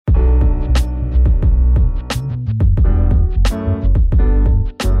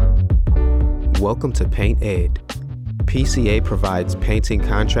Welcome to Paint Ed. PCA provides painting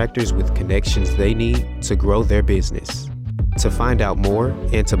contractors with connections they need to grow their business. To find out more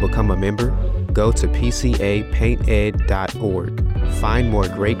and to become a member, go to pcapainted.org. Find more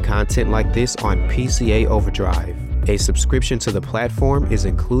great content like this on PCA Overdrive. A subscription to the platform is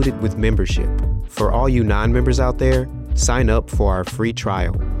included with membership. For all you non-members out there, sign up for our free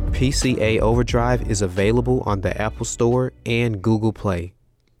trial. PCA Overdrive is available on the Apple Store and Google Play.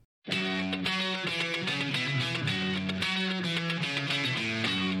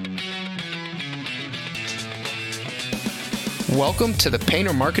 Welcome to the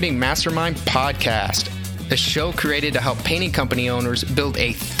Painter Marketing Mastermind Podcast, a show created to help painting company owners build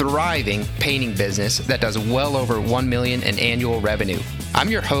a thriving painting business that does well over $1 million in annual revenue. I'm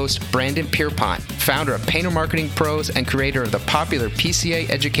your host, Brandon Pierpont, founder of Painter Marketing Pros and creator of the popular PCA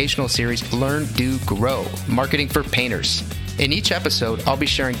educational series, Learn, Do, Grow, Marketing for Painters. In each episode, I'll be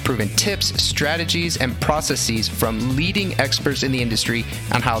sharing proven tips, strategies, and processes from leading experts in the industry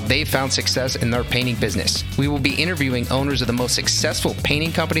on how they found success in their painting business. We will be interviewing owners of the most successful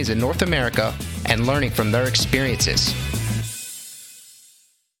painting companies in North America and learning from their experiences.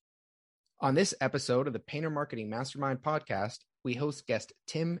 On this episode of the Painter Marketing Mastermind Podcast, we host guest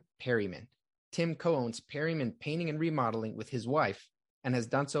Tim Perryman. Tim co-owns Perryman Painting and Remodeling with his wife and has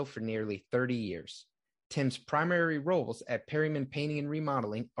done so for nearly 30 years. Tim's primary roles at Perryman Painting and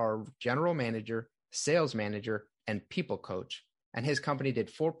Remodeling are general manager, sales manager, and people coach, and his company did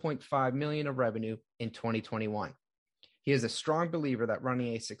 $4.5 million of revenue in 2021. He is a strong believer that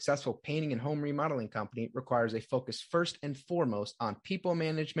running a successful painting and home remodeling company requires a focus first and foremost on people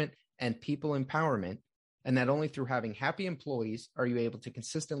management and people empowerment, and that only through having happy employees are you able to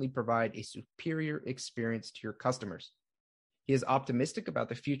consistently provide a superior experience to your customers. He is optimistic about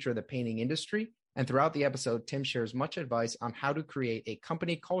the future of the painting industry, and throughout the episode, Tim shares much advice on how to create a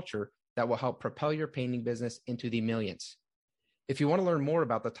company culture that will help propel your painting business into the millions. If you want to learn more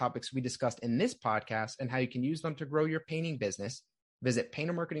about the topics we discussed in this podcast and how you can use them to grow your painting business, visit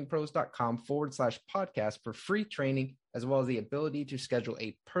paintermarketingpros.com/podcast for free training, as well as the ability to schedule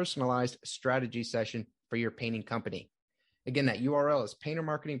a personalized strategy session for your painting company. Again, that URL is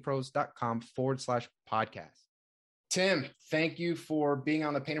paintermarketingpros.com/podcast. Tim, thank you for being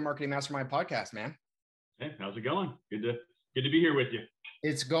on the Painter Marketing Mastermind Podcast, man. Hey, how's it going? Good to be here with you.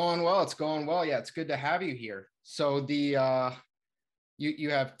 It's going well. Yeah, it's good to have you here. So the you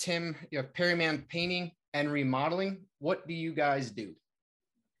have Perryman Painting and Remodeling. What do you guys do?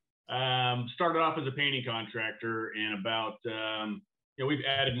 Started off as a painting contractor, and about we've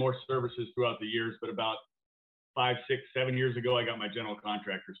added more services throughout the years, but about 5, 6, 7 years ago, I got my general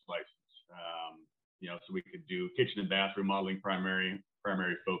contractor's license. So we could do kitchen and bath remodeling, primary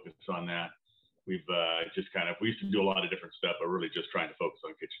focus on that. We've we used to do a lot of different stuff, but really just trying to focus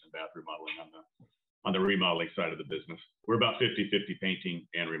on kitchen and bath remodeling on the remodeling side of the business. We're about 50-50 painting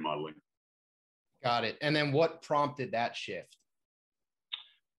and remodeling. Got it. And then what prompted that shift?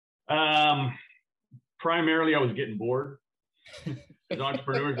 Primarily, I was getting bored. As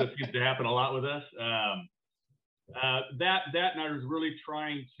entrepreneurs, that seems to happen a lot with us. That and I was really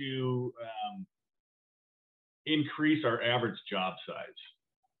trying to increase our average job size.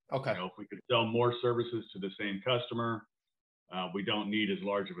 Okay. If we could sell more services to the same customer, we don't need as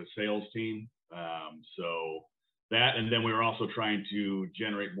large of a sales team. So that, and then we were also trying to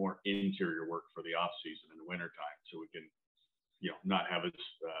generate more interior work for the off season in the wintertime, so we can, not have as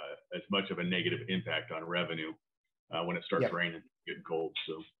much of a negative impact on revenue when it starts raining, getting cold.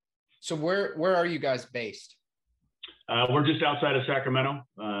 So where are you guys based? We're just outside of Sacramento,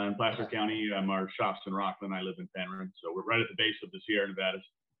 in Placer County. Our shop's in Rockland. I live in Penryn, so we're right at the base of the Sierra Nevadas.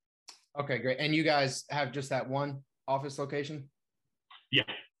 Okay, great. And you guys have just that one office location? Yeah.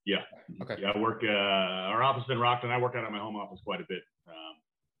 Okay. Yeah, I work our office in Rockland. I work out of my home office quite a bit,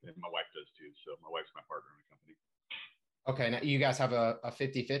 and my wife does too. So my wife's my partner in the company. Okay, now you guys have a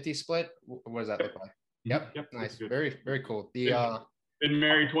 50-50 split. What does that look like? Yep. Nice. Very, very cool. Been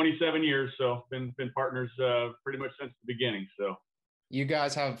married 27 years, so been partners pretty much since the beginning. So you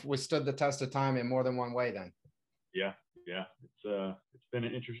guys have withstood the test of time in more than one way, then. Yeah. It's been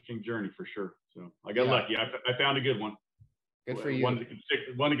an interesting journey for sure. So I got lucky. I found a good one. Good for you. One that can stick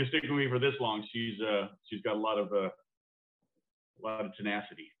with me for this long. She's got a lot of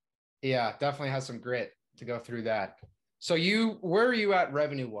tenacity. Yeah, definitely has some grit to go through that. So where are you at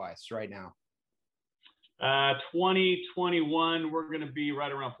revenue wise right now? 2021, we're going to be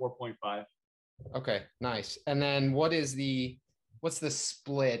right around 4.5. Okay, nice. And then what's the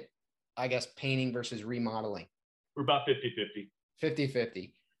split, I guess, painting versus remodeling? We're about 50-50.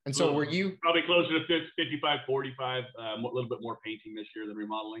 50-50. And so were you probably closer to 55-45, a little bit more painting this year than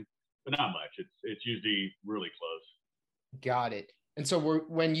remodeling. but not much. It's usually really close. Got it. And so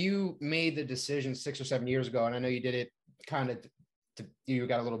when you made the decision 6 or 7 years ago, and I know you did it kind of you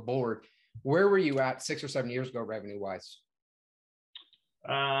got a little bored, where were you at 6 or 7 years ago, revenue wise?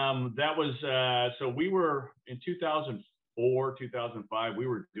 That was, so we were in 2004, 2005, we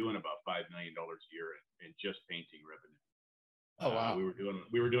were doing about $5 million a year in just painting revenue. Oh, wow.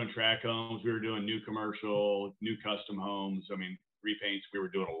 We were doing track homes. We were doing new commercial, new custom homes. I mean, repaints. We were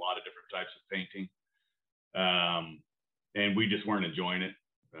doing a lot of different types of painting. And we just weren't enjoying it.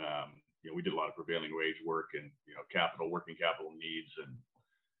 We did a lot of prevailing wage work and, working capital needs.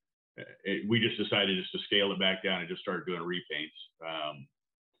 And we just decided just to scale it back down and just started doing repaints.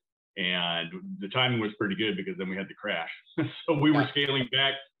 And the timing was pretty good because then we had the crash. So we were scaling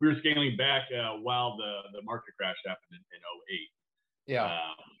back. While the market crash happened in 2008. Yeah.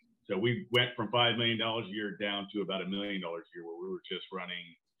 So we went from $5 million a year down to about $1 million a year, where we were just running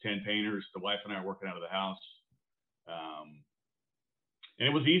 10 painters. The wife and I were working out of the house. And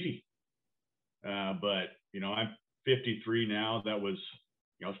it was easy. But, I'm 53 now. That was,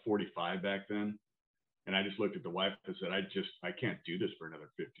 I was 45 back then. And I just looked at the wife and said, I can't do this for another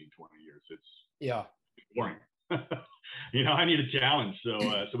 15, 20 years. It's boring. I need a challenge. So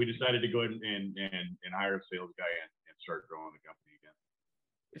we decided to go ahead and hire a sales guy and start growing the company again.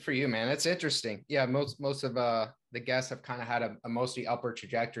 Good for you, man. That's interesting. Yeah. Most of the guests have kind of had a mostly upward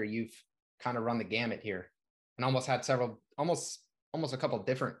trajectory. You've kind of run the gamut here and almost had almost a couple of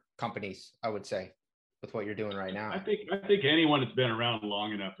different companies, I would say, with what you're doing right now. I think anyone that's been around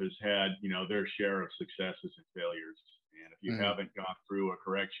long enough has had, their share of successes and failures. And if you haven't gone through a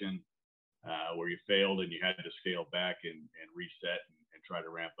correction where you failed and you had to scale back and reset and try to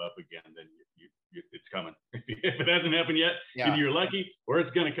ramp up again, then it's coming. If it hasn't happened yet, either you're lucky or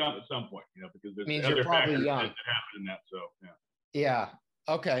it's going to come at some point, because there's other factors that happen in that. So, yeah.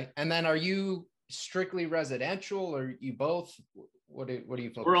 Okay. And then are you strictly residential or you both? What do you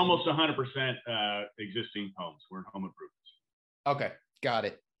focus on? We're almost 100% existing homes. We're in home improvements. Okay. Got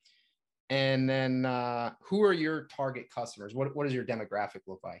it. And then who are your target customers? What does your demographic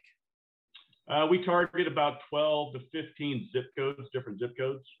look like? We target about 12 to 15 different zip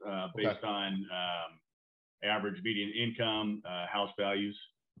codes, based on average median income, house values.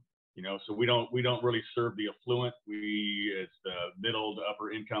 So we don't really serve the affluent. It's the middle to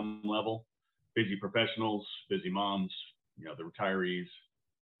upper income level, busy professionals, busy moms, the retirees,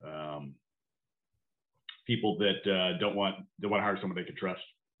 people that don't want to hire someone they can trust.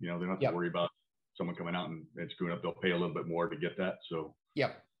 They don't have to worry about someone coming out and screwing up. They'll pay a little bit more to get that. So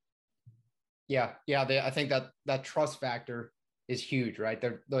I think that trust factor is huge, right?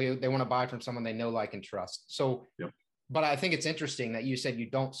 They want to buy from someone they know, like, and trust. So, but I think it's interesting that you said you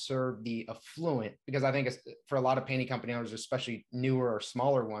don't serve the affluent, because I think it's, for a lot of painting company owners, especially newer or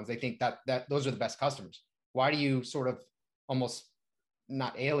smaller ones, they think that those are the best customers. Why do you sort of almost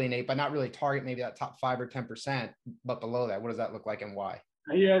not alienate, but not really target maybe that top 5 or 10%, but below that? What does that look like and why?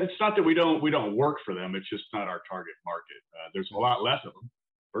 Yeah, it's not that we don't work for them. It's just not our target market. There's a lot less of them.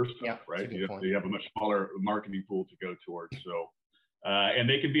 First off, right? You have a much smaller marketing pool to go towards. So, and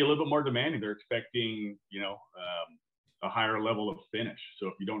they can be a little bit more demanding. They're expecting, a higher level of finish. So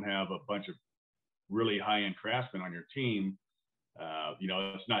if you don't have a bunch of really high-end craftsmen on your team,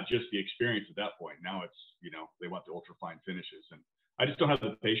 it's not just the experience at that point. Now it's, they want the ultra fine finishes, and I just don't have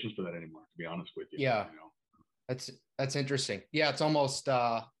the patience for that anymore, to be honest with you. Yeah. That's interesting. Yeah. It's almost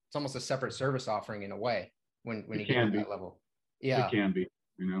a separate service offering in a way when you get to that level. Yeah. It can be,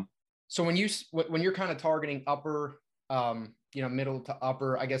 So when you're kind of targeting upper, middle to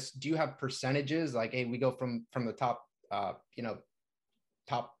upper, I guess, do you have percentages like, hey, we go from the top,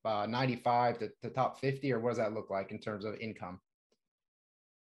 top 95 to top 50, or what does that look like in terms of income?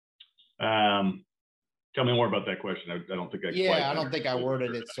 Tell me more about that question. I don't think I don't think I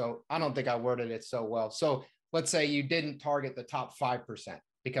worded it so well. So let's say you didn't target the top 5%,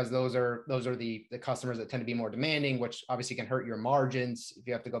 because those are the customers that tend to be more demanding, which obviously can hurt your margins if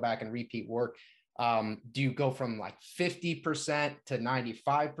you have to go back and repeat work. Do you go from like 50% to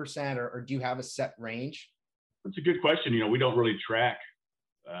 95%, or do you have a set range? That's a good question. We don't really track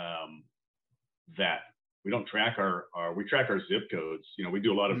that. We don't track we track our zip codes. We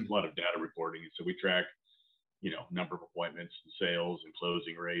do a lot of data reporting. So we track, number of appointments and sales and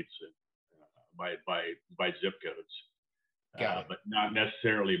closing rates and by zip codes, but not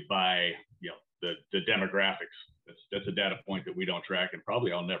necessarily by, the demographics. That's a data point that we don't track, and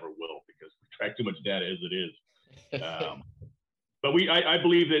probably I'll never will, because we track too much data as it is. But I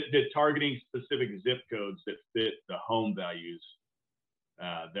believe that targeting specific zip codes that fit the home values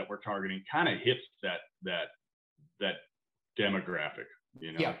that we're targeting kind of hits that demographic.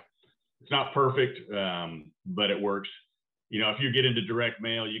 It's not perfect, but it works. If you get into direct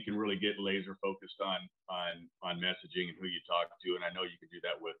mail, you can really get laser focused on messaging and who you talk to. And I know you can do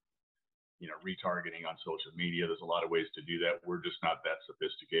that with, retargeting on social media. There's a lot of ways to do that. We're just not that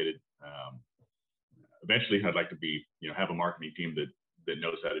sophisticated. Eventually I'd like to be, have a marketing team that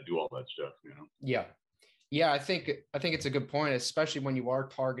knows how to do all that stuff, Yeah. Yeah. I think it's a good point, especially when you are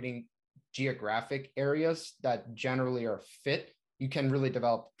targeting geographic areas that generally are fit. You can really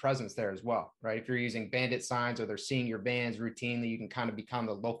develop presence there as well, right? If you're using bandit signs or they're seeing your bands routinely, you can kind of become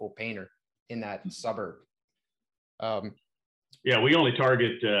the local painter in that suburb. Yeah, we only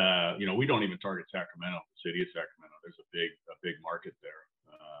target, we don't even target Sacramento, the city of Sacramento. There's a big market there.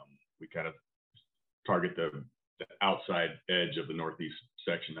 We kind of target the outside edge of the northeast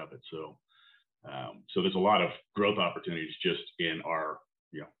section of it. So there's a lot of growth opportunities just in our,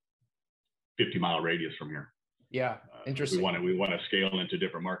 50-mile radius from here. Yeah, interesting. We want to scale into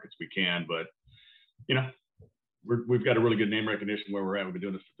different markets. We can, but we've got a really good name recognition where we're at. We've been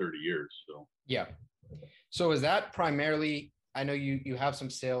doing this for 30 years. So yeah. So is that primarily? I know you have some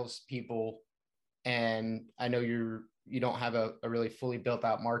sales people, and I know you don't have a really fully built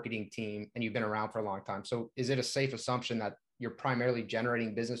out marketing team, and you've been around for a long time. So is it a safe assumption that you're primarily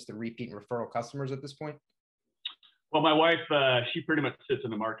generating business through repeat and referral customers at this point? Well, my wife, she pretty much sits in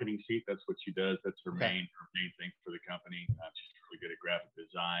the marketing seat. That's what she does. That's her main thing for the company. She's really good at graphic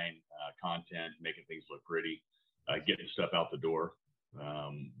design, content, making things look pretty, getting stuff out the door.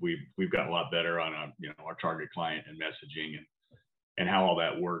 We've gotten a lot better on our target client and messaging and how all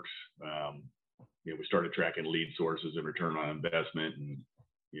that works. We started tracking lead sources and return on investment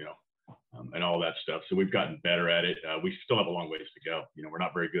and all that stuff. So we've gotten better at it. We still have a long ways to go. We're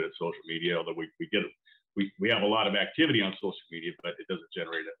not very good at social media, although we have a lot of activity on social media, but it doesn't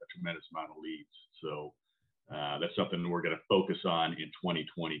generate a tremendous amount of leads. So that's something we're going to focus on in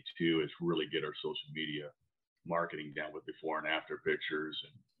 2022 is really get our social media marketing down with before and after pictures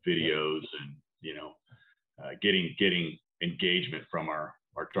and videos and, getting engagement from our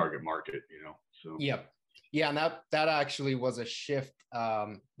target market, so. Yep. Yeah. And that actually was a shift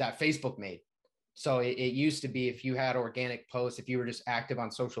that Facebook made. So it used to be, if you had organic posts, if you were just active on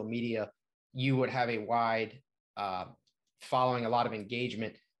social media, you would have a wide following, a lot of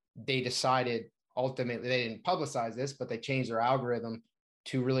engagement. They decided ultimately, they didn't publicize this, but they changed their algorithm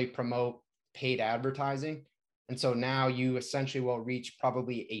to really promote paid advertising. And so now you essentially will reach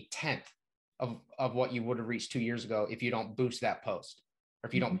probably a tenth of what you would have reached 2 years ago if you don't boost that post, or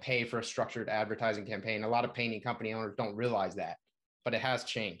if you don't pay for a structured advertising campaign. A lot of painting company owners don't realize that, but it has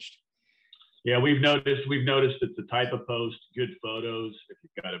changed. Yeah, we've noticed that the type of post, good photos, if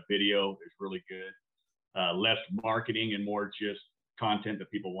you've got a video, is really good. Less marketing and more just content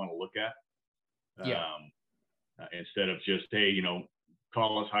that people want to look at. Instead of just, hey,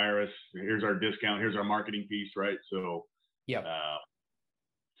 call us, hire us. Here's our discount. Here's our marketing piece, right? So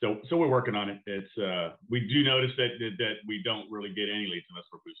so we're working on it. It's we do notice that we don't really get any leads unless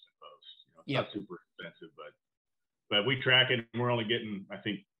we're boosting posts. It's not super expensive, but we track it, and we're only getting, I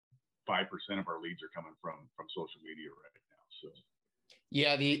think, 5% of our leads are coming from social media right now. So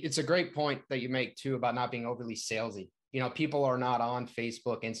yeah, it's a great point that you make too about not being overly salesy. People are not on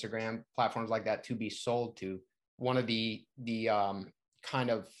Facebook, Instagram, platforms like that to be sold to. One of the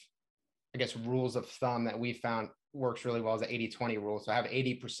kind of, I guess, rules of thumb that we found works really well is the 80-20 rule. So have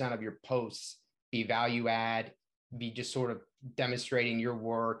 80% of your posts be value add, be just sort of demonstrating your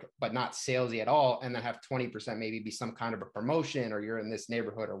work, but not salesy at all. And then have 20% maybe be some kind of a promotion, or you're in this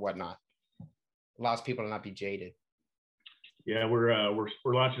neighborhood or whatnot. Allows people to not be jaded. Yeah, we're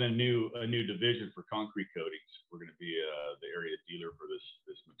launching a new division for concrete coatings. We're going to be the area dealer for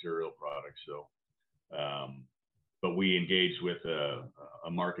this material product. So, but we engage with a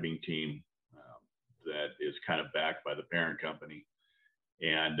marketing team that is kind of backed by the parent company.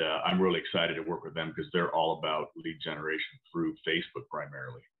 And I'm really excited to work with them because they're all about lead generation through Facebook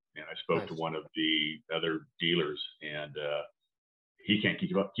primarily. And I spoke to one of the other dealers, and he can't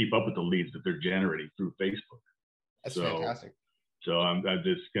keep up with the leads that they're generating through Facebook. That's fantastic. So I'm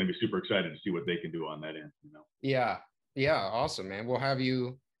just going to be super excited to see what they can do on that end. Yeah. Awesome, man. We'll have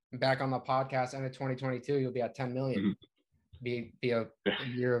you back on the podcast end of 2022. You'll be at 10 million. Mm-hmm. Be a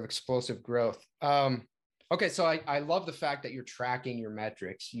year of explosive growth. Okay. So I love the fact that you're tracking your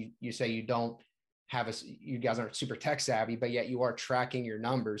metrics. You say you guys aren't super tech savvy, but yet you are tracking your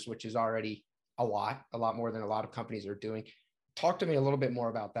numbers, which is already a lot more than a lot of companies are doing. Talk to me a little bit more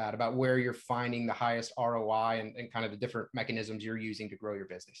about that, about where you're finding the highest ROI and kind of the different mechanisms you're using to grow your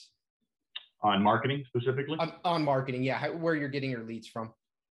business. On marketing specifically? On marketing. Yeah. Where you're getting your leads from.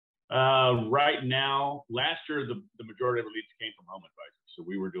 Right now, last year, the majority of the leads came from Home Advisor. So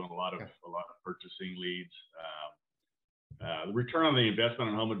we were doing a lot of purchasing leads. The return on the investment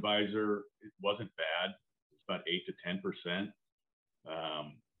on Home Advisor, it wasn't bad. It's about 8 to 10%.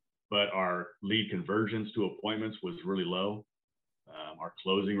 But our lead conversions to appointments was really low. Our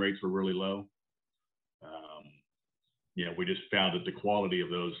closing rates were really low. We just found that the quality of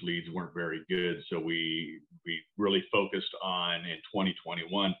those leads weren't very good. So we really focused on, in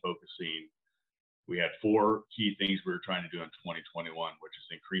 2021, we had 4 key things we were trying to do in 2021, which is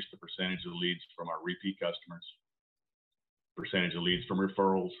increase the percentage of leads from our repeat customers, percentage of leads from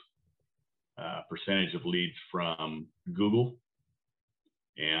referrals, percentage of leads from Google,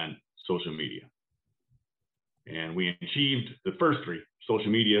 and social media. And we achieved the first 3.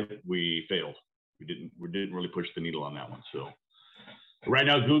 Social media, we failed. We didn't really push the needle on that one. So right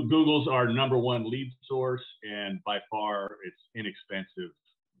now, Google's our number 1 lead source, and by far it's inexpensive.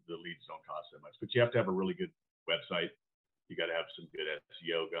 The leads don't cost that much, but you have to have a really good website. You got to have some good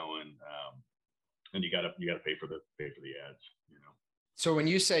SEO going, and you got to pay for the ads. So when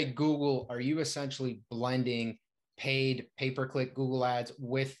you say Google, are you essentially blending paid pay-per-click Google ads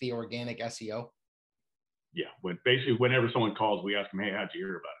with the organic SEO? Yeah. Whenever someone calls, we ask them, "Hey, how'd you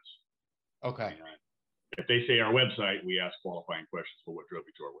hear about us?" Okay. And if they say our website, we ask qualifying questions for what drove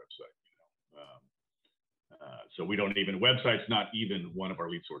you to our website. So we don't even, website's not even one of our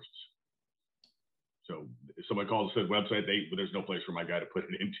lead sources. So if someone calls and says website, there's no place for my guy to put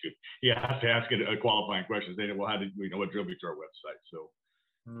it into. You have to ask it a qualifying question. They know, well, how did we know what drove you to our website? So,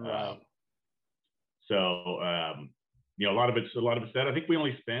 right. A lot of it's that. I think we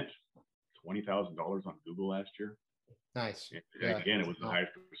only spent $20,000 on Google last year. Nice. And again, it was the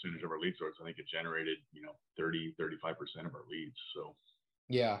highest percentage of our lead source. I think it generated, 30-35% of our leads. So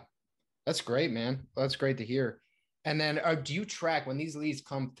yeah, that's great, man. That's great to hear. And then do you track when these leads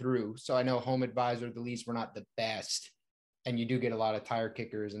come through? So I know Home Advisor, the leads were not the best, and you do get a lot of tire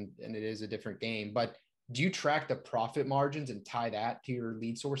kickers, and it is a different game. But do you track the profit margins and tie that to your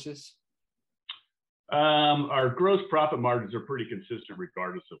lead sources? Our gross profit margins are pretty consistent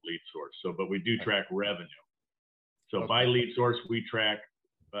regardless of lead source. But we do track revenue. So by lead source, we track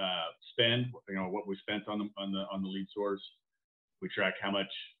spend. What we spent on the lead source. We track how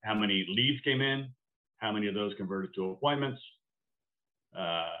many leads came in, how many of those converted to appointments,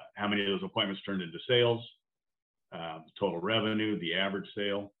 how many of those appointments turned into sales, the total revenue, the average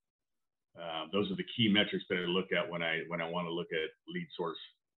sale. Those are the key metrics that I look at when I want to look at lead source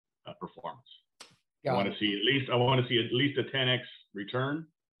performance. I want to see at least a 10x return.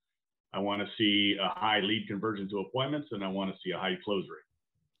 I want to see a high lead conversion to appointments, and I want to see a high close rate.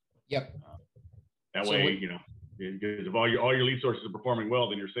 Yep. That way, because if all your lead sources are performing well,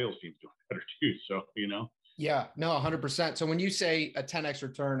 then your sales team's doing better too. So, Yeah, no, 100%. So when you say a 10x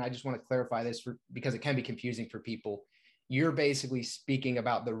return, I just want to clarify this because it can be confusing for people. You're basically speaking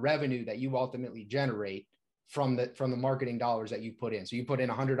about the revenue that you ultimately generate from the marketing dollars that you put in. So you put in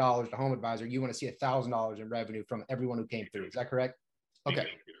 $100 to Home Advisor, you want to see $1,000 in revenue from everyone who came through. Is that correct? Okay.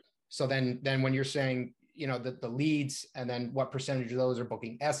 So then when you're saying, the leads, and then what percentage of those are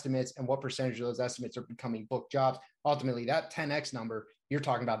booking estimates and what percentage of those estimates are becoming booked jobs, ultimately that 10x number, you're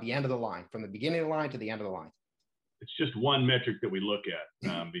talking about the end of the line, from the beginning of the line to the end of the line. It's just one metric that we look at,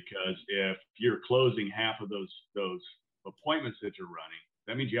 because if you're closing half of those appointments that you're running,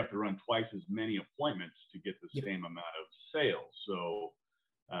 that means you have to run twice as many appointments to get the same amount of sales. So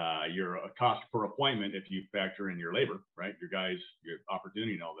your cost per appointment, if you factor in your labor, right, your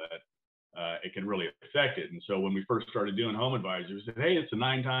opportunity and all that, it can really affect it. And so when we first started doing Home Advisor, we said, hey, it's a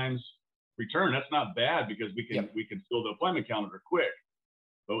 9 times return. That's not bad because we can fill the appointment calendar quick.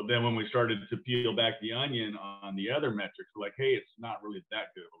 But then when we started to peel back the onion on the other metrics, we're like, hey, it's not really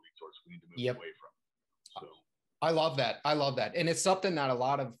that good of a lead source. We need to move away from it. So I love that. And it's something that a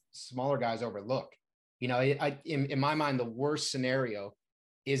lot of smaller guys overlook. In my mind, the worst scenario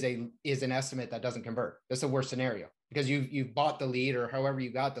is an estimate that doesn't convert. That's the worst scenario because you've bought the lead, or however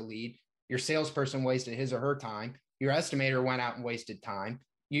you got the lead. Your salesperson wasted his or her time. Your estimator went out and wasted time.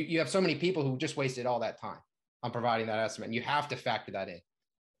 You have so many people who just wasted all that time on providing that estimate. And you have to factor that in.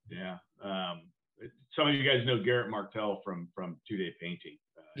 Yeah. Some of you guys know Garrett Martell from 2-Day Painting.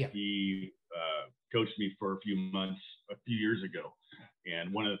 He coached me for a few months a few years ago.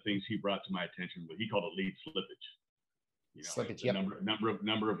 And one of the things he brought to my attention was he called it lead slippage. Slippage,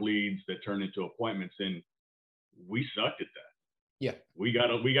 number of leads that turn into appointments. And we sucked at that. Yeah. We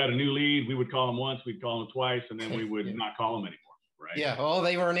got a new lead. We would call them once, we'd call them twice, and then we would not call them anymore. Right. Yeah. Oh,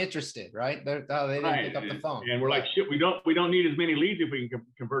 they weren't interested, right? They didn't pick up the phone. And we're like, shit, we don't need as many leads if we can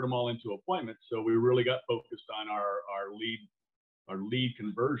convert them all into appointments. So we really got focused on our lead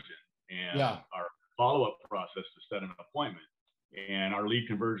conversion and our follow-up process to set an appointment. and our lead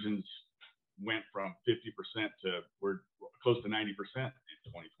conversions went from 50% to we're close to 90% in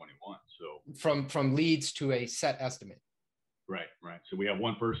 2021. So from leads to a set estimate. Right. So we have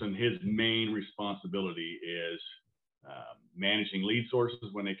one person, his main responsibility is managing lead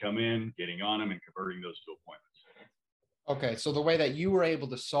sources when they come in, getting on them and converting those to appointments. Okay. So the way that you were able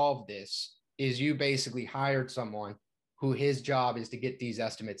to solve this is you basically hired someone who his job is to get these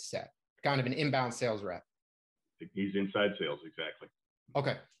estimates set, kind of an inbound sales rep. He's inside sales. Exactly.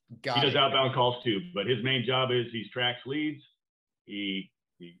 Okay. He does outbound calls too, but his main job is he tracks leads. He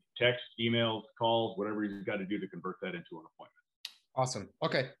texts, emails, calls, whatever he's got to do to convert that into an appointment. Awesome.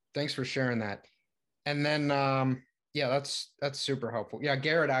 Okay. Thanks for sharing that. And then, yeah, that's super helpful. Yeah.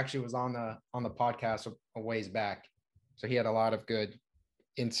 Garrett actually was on the podcast a ways back. So he had a lot of good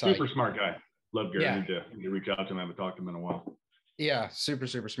insight. Super smart guy. Love Garrett. Yeah. Need to reach out to him. I haven't talked to him in a while. Yeah. Super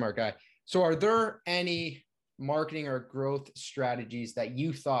smart guy. So are there any marketing or growth strategies that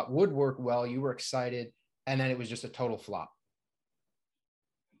you thought would work well, you were excited, and then it was just a total flop?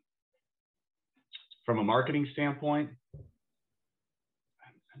 From a marketing standpoint,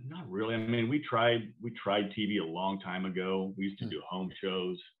 not really. I mean, we tried TV a long time ago. We used to do home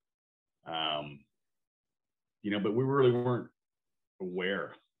shows, but we really weren't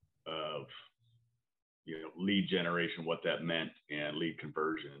aware of, lead generation, what that meant, and lead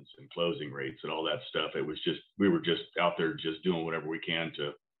conversions and closing rates and all that stuff. It was just, we were just out there just doing whatever we can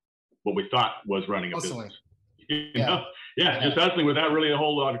to what we thought was running a business. Yeah. Just hustling without really a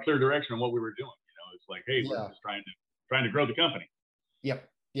whole lot of clear direction on what we were doing. It's like, hey, we're just trying to grow the company. Yep.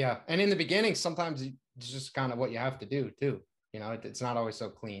 Yeah. And in the beginning, sometimes it's just kind of what you have to do too. It's not always so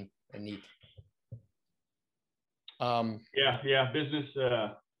clean and neat. Business,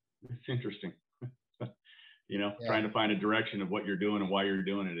 it's interesting. Trying to find a direction of what you're doing and why you're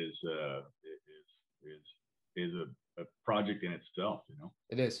doing it is a project in itself.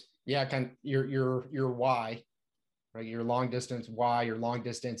 It is. Yeah. Your why, right? Your long distance why, your long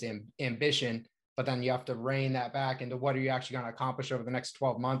distance ambition, but then you have to rein that back into what are you actually going to accomplish over the next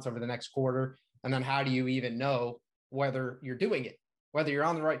 12 months, over the next quarter. And then how do you even know whether you're doing it, whether you're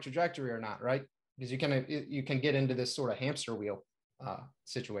on the right trajectory or not, right? Because you can get into this sort of hamster wheel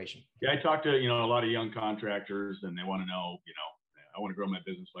situation. Yeah, I talk to a lot of young contractors, and they want to know, I want to grow my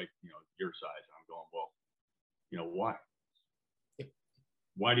business like your size. And I'm going, well, why?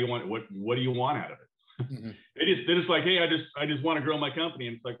 Why do you want what do you want out of it? Mm-hmm. They're just like, hey, I just want to grow my company,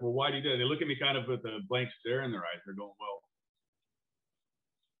 and it's like, well, why do you do it? They look at me kind of with a blank stare in their eyes. They're going, well,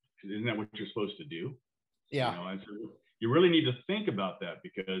 isn't that what you're supposed to do? Yeah. And so you really need to think about that,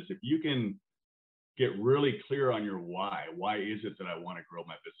 because if you can get really clear on your why is it that I want to grow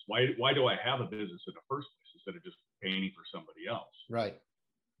my business? Why do I have a business in the first place instead of just painting for somebody else? Right.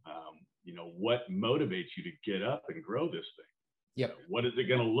 What motivates you to get up and grow this thing? Yep. What is it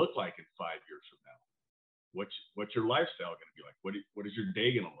going to look like in 5 years from now? What's your lifestyle going to be like? What is your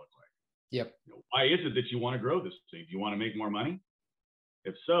day going to look like? Yep. Why is it that you want to grow this thing? Do you want to make more money?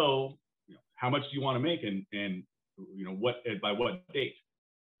 If so, how much do you want to make, and what, and by what date?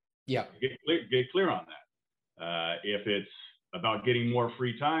 Yeah. Get clear on that. If it's about getting more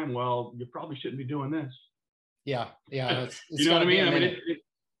free time, well, you probably shouldn't be doing this. Yeah. It's you know what I mean? I mean,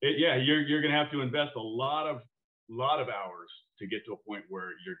 you're going to have to invest a lot of hours to get to a point where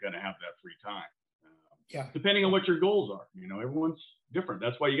you're going to have that free time. Depending on what your goals are, everyone's different.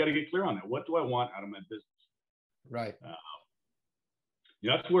 That's why you got to get clear on that. What do I want out of my business? Right.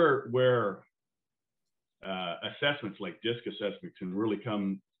 That's where assessments like DISC assessment can really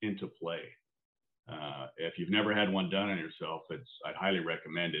come into play. If you've never had one done on yourself, I'd highly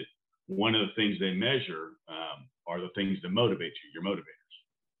recommend it. One of the things they measure are the things that motivate you, your motivators.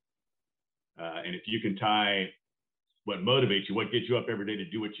 And if you can tie what motivates you, what gets you up every day to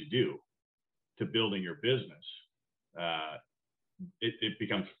do what you do, to building your business, it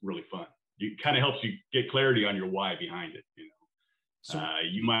becomes really fun. It kind of helps you get clarity on your why behind it. So,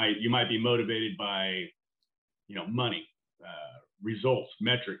 you might be motivated by, money, results,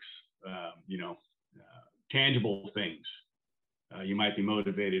 metrics, tangible things. You might be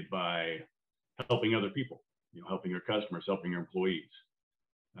motivated by helping other people, helping your customers, helping your employees.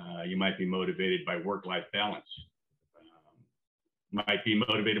 You might be motivated by work-life balance. Might be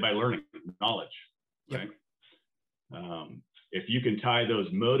motivated by learning, knowledge, right? Yep. If you can tie those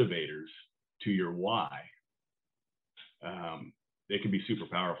motivators to your why, they can be super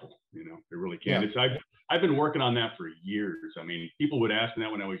powerful. They really can. Yeah. I've been working on that for years. I mean, people would ask me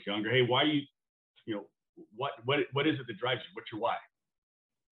that when I was younger. Hey, why what is it that drives you? What's your why?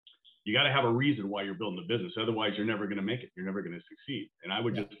 You got to have a reason why you're building the business. Otherwise, you're never going to make it. You're never going to succeed. And I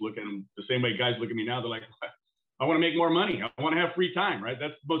would just look at them the same way guys look at me now. They're like, I want to make more money. I want to have free time, right?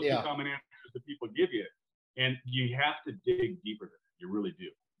 That's the most common answers that people give you. And you have to dig deeper than that. You really do.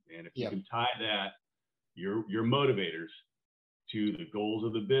 And if you can tie that, your motivators to the goals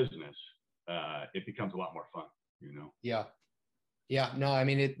of the business, it becomes a lot more fun, you know? Yeah. Yeah. No, I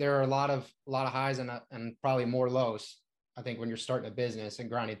mean, there are a lot of highs and probably more lows, I think, when you're starting a business and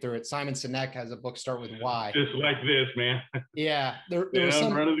grinding through it. Simon Sinek has a book, Start With Why. Just like this, man. Yeah. There was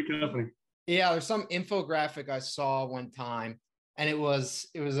some running the company. Yeah. There's some infographic I saw one time, and it was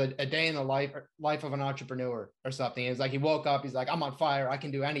a day in the life of an entrepreneur or something. It was like, he woke up, he's like, I'm on fire. I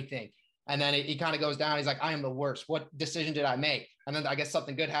can do anything. And then he kind of goes down. He's like, I am the worst. What decision did I make? And then I guess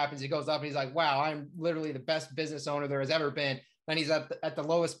something good happens. He goes up and he's like, wow, I'm literally the best business owner there has ever been. Then he's at the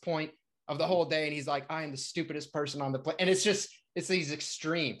lowest point of the whole day. And he's like, I am the stupidest person on the planet. And it's these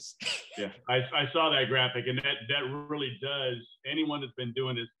extremes. Yeah. I saw that graphic, and that really does. Anyone that's been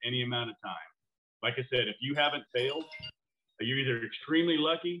doing this any amount of time, like I said, if you haven't failed, you're either extremely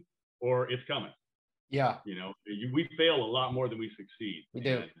lucky or it's coming. Yeah. You know, we fail a lot more than we succeed. We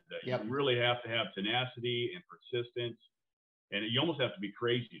do. You really have to have tenacity and persistence, and you almost have to be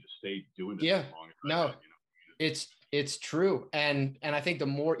crazy to stay doing this. Yeah. No, you know? It's true. And I think the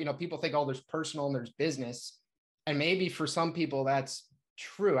more, you know, people think, oh, there's personal and there's business. And maybe for some people that's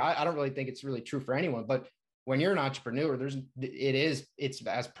true. I don't really think it's really true for anyone, but when you're an entrepreneur, it's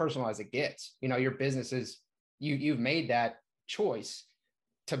as personal as it gets. You know, your business is, you've made that choice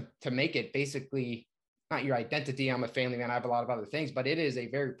to make it basically not your identity. I'm a family man. I have a lot of other things, but it is a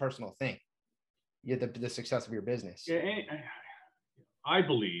very personal thing. The success of your business. Yeah, I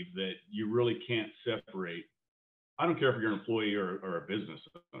believe that you really can't separate. I don't care if you're an employee or a business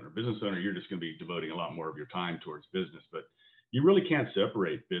owner. Business owner, you're just going to be devoting a lot more of your time towards business, but you really can't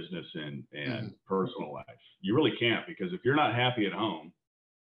separate business and personal life. You really can't, because if you're not happy at home,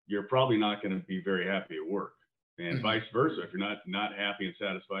 you're probably not going to be very happy at work. And vice versa. If you're not happy and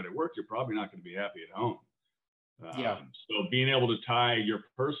satisfied at work, you're probably not going to be happy at home. So being able to tie your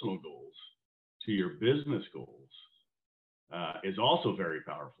personal goals to your business goals is also very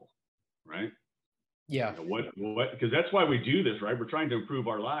powerful, right? Yeah. You know, because that's why we do this, right? We're trying to improve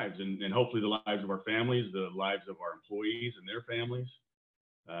our lives and hopefully the lives of our families, the lives of our employees and their families,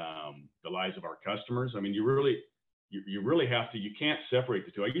 the lives of our customers. I mean, you really have to, you can't separate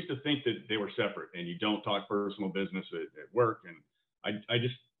the two. I used to think that they were separate and you don't talk personal business at work. And I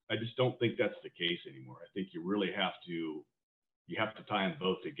just don't think that's the case anymore. I think you really have to tie them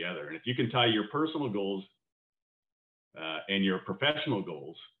both together. And if you can tie your personal goals and your professional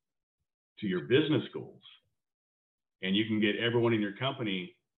goals to your business goals, and you can get everyone in your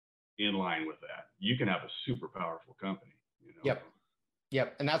company in line with that, you can have a super powerful company. You know?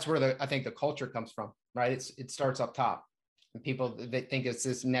 Yep. And that's where I think the culture comes from, right? It starts up top, and people, they think it's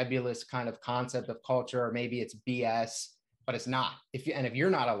this nebulous kind of concept of culture, or maybe it's BS, but it's not. If you're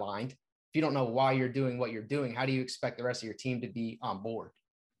not aligned, if you don't know why you're doing what you're doing, how do you expect the rest of your team to be on board?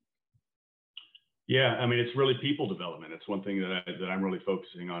 Yeah, I mean, it's really people development. It's one thing that I'm really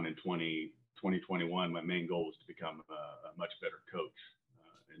focusing on in 2021. My main goal is to become a much better coach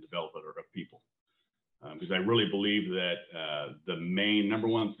and developer of people. Because I really believe that the main number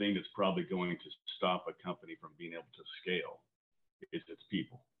one thing that's probably going to stop a company from being able to scale is its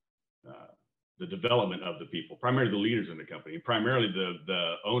people. The development of the people, primarily the leaders in the company, primarily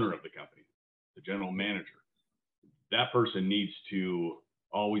the owner of the company, the general manager. That person needs to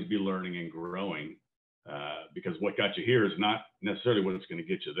always be learning and growing, because what got you here is not necessarily what it's going to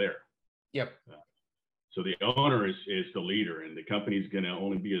get you there. Yep. So the owner is the leader, and the company's going to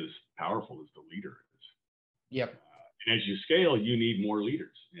only be as powerful as the leader is. Yep. And as you scale, you need more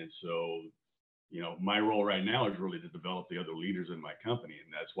leaders. And so, you know, my role right now is really to develop the other leaders in my company.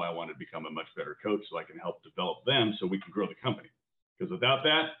 And that's why I want to become a much better coach, so I can help develop them so we can grow the company. Because without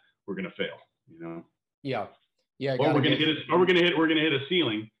that, we're going to fail, you know? Yeah. Yeah. Or we're going to hit a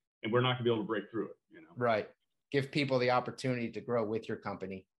ceiling, and we're not going to be able to break through it, you know? Right. Give people the opportunity to grow with your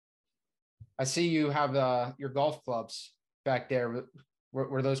company. I see you have your golf clubs back there.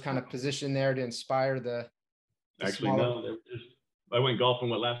 Were those kind of positioned there to inspire the Actually, smaller... no. I went golfing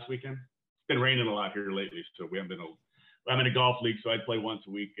last weekend. It's been raining a lot here lately, so we haven't been. I'm in a golf league, so I play once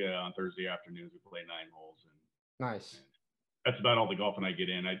a week on Thursday afternoons. We play 9 holes, and nice. And that's about all the golfing I get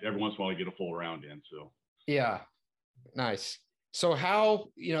in. Every once in a while, I get a full round in. So yeah, nice. So how,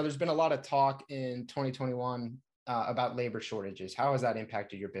 there's been a lot of talk in 2021 about labor shortages. How has that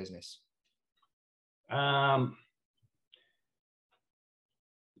impacted your business? It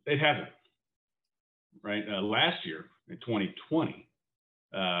hasn't. Right. Last year in 2020,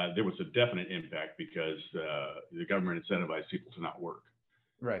 there was a definite impact because the government incentivized people to not work.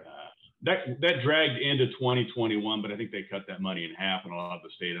 Right. that dragged into 2021, but I think they cut that money in half and a lot of the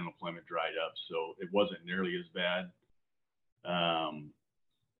state unemployment dried up. So it wasn't nearly as bad.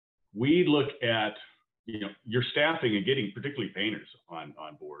 We look at, your staffing and getting particularly painters on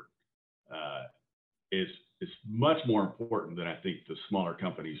board is much more important than I think the smaller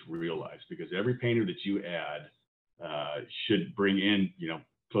companies realize, because every painter that you add should bring in,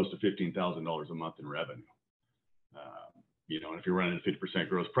 close to $15,000 a month in revenue. And if you're running a 50%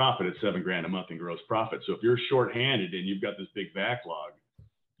 gross profit, it's $7,000 a month in gross profit. So if you're shorthanded and you've got this big backlog,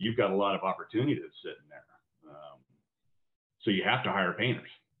 you've got a lot of opportunity that's sitting there. So you have to hire painters.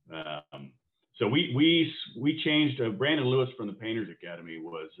 So we changed. Brandon Lewis from the Painters Academy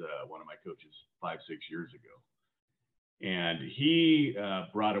was one of my coaches 5-6 years ago, and he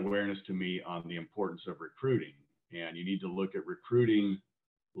brought awareness to me on the importance of recruiting. And you need to look at recruiting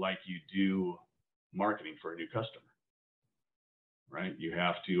like you do marketing for a new customer, right? You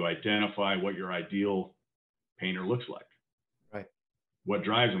have to identify what your ideal painter looks like. Right. What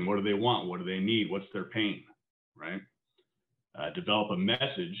drives them? What do they want? What do they need? What's their pain? Right. Develop a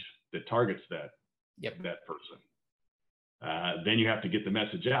message that targets that person. Then you have to get the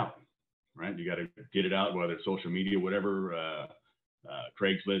message out, right? You got to get it out, whether it's social media, whatever,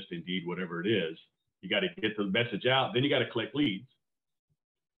 Craigslist, Indeed, whatever it is. You got to get the message out. Then you got to collect leads.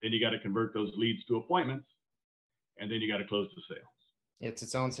 Then you got to convert those leads to appointments, and then you got to close the sale. It's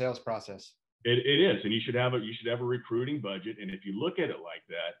its own sales process. It is, and you should have a recruiting budget. And if you look at it like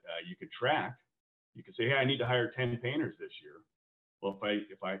that, you could track. You could say, hey, I need to hire 10 painters this year. Well,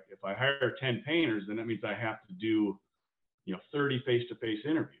 if I hire 10 painters, then that means I have to do, 30 face-to-face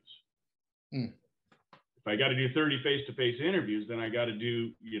interviews. If I got to do 30 face-to-face interviews, then I got to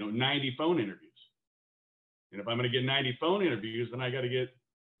do, 90 phone interviews. And if I'm going to get 90 phone interviews, then I got to get,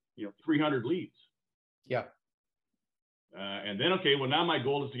 300 leads. Yeah. And then, okay, well, now my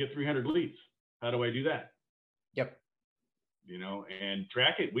goal is to get 300 leads. How do I do that? Yep. And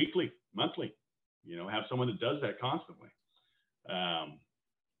track it weekly, monthly, have someone that does that constantly.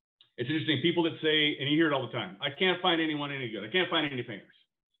 It's interesting. People that say, and you hear it all the time, I can't find anyone any good. I can't find any painters.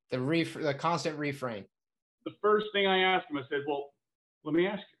 The constant refrain. The first thing I asked him, I said, well, let me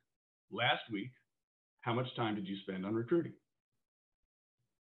ask you, last week, how much time did you spend on recruiting?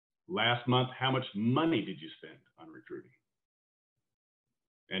 Last month, how much money did you spend on recruiting?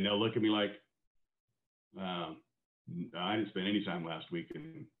 And they'll look at me like, I didn't spend any time last week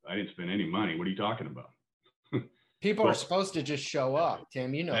and I didn't spend any money. What are you talking about? People are supposed to just show up,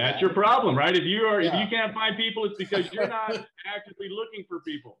 Tim. That's your problem, right? If you can't find people, it's because you're not actively looking for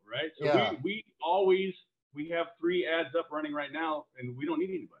people, right? So we have 3 ads up running right now, and we don't need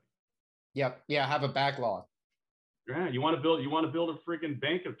anybody. Yep. Yeah. Have a backlog. Yeah. You want to build a freaking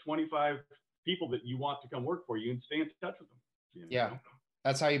bank of 25 people that you want to come work for you and stay in touch with them. Yeah.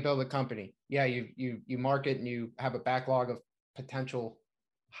 That's how you build a company. Yeah. You market and you have a backlog of potential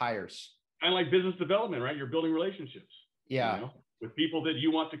hires. Kind of like business development, right? You're building relationships. Yeah. With people that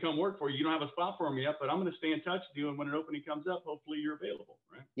you want to come work for you. You don't have a spot for them yet, but I'm going to stay in touch with you. And when an opening comes up, hopefully you're available,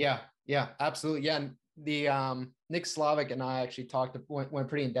 right? Yeah. Yeah, absolutely. Yeah. And the Nick Slavic and I actually went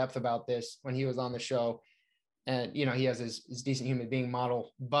pretty in depth about this when he was on the show. And, he has his decent human being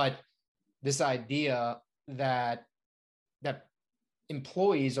model, but this idea that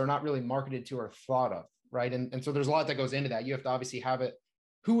employees are not really marketed to or thought of, right? And so there's a lot that goes into that. You have to obviously have it.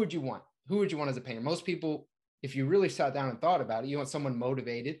 Who would you want? Who would you want as a painter? Most people, if you really sat down and thought about it, you want someone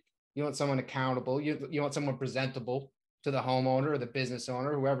motivated, you want someone accountable, you want someone presentable to the homeowner or the business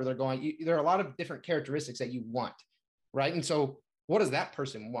owner, whoever they're going. There are a lot of different characteristics that you want, right? And so what does that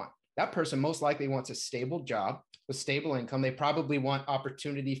person want? That person most likely wants a stable job with stable income. They probably want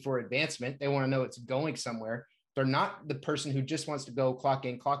opportunity for advancement. They want to know it's going somewhere. They're not the person who just wants to go clock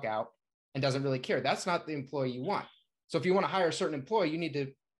in, clock out and doesn't really care. That's not the employee you want. So if you want to hire a certain employee, you need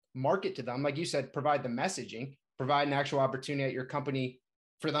to market to them. Like you said, provide the messaging, provide an actual opportunity at your company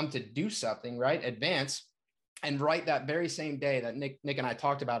for them to do something, right? Advance. And right that very same day that Nick and I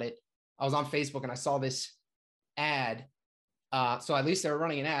talked about it, I was on Facebook and I saw this ad. So at least they were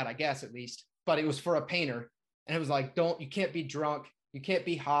running an ad, I guess, at least, but it was for a painter. And it was like, you can't be drunk. You can't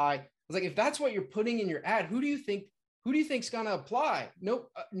be high. I was like, if that's what you're putting in your ad, who do you think's going to apply?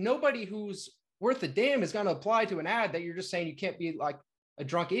 Nobody who's worth a damn is going to apply to an ad that you're just saying you can't be like a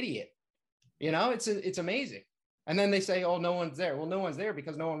drunk idiot. It's amazing. And then they say, oh, no one's there. Well, no one's there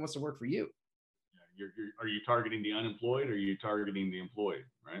because no one wants to work for you. Are you targeting the unemployed or are you targeting the employed,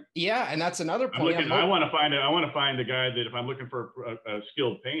 right? Yeah. And that's another point. I want to find a guy that if I'm looking for a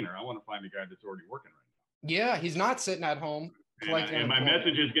skilled painter, I want to find a guy that's already working right now. Yeah. He's not sitting at home. And my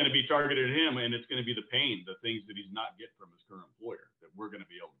message is going to be targeted at him, and it's going to be the pain, the things that he's not getting from his current employer that we're going to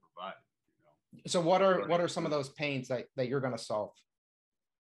be able to provide. So what are some of those pains that you're going to solve?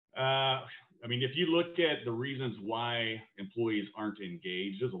 I mean, if you look at the reasons why employees aren't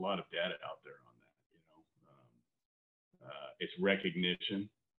engaged, there's a lot of data out there on that. It's recognition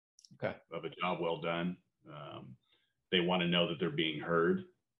of a job well done. They want to know that they're being heard.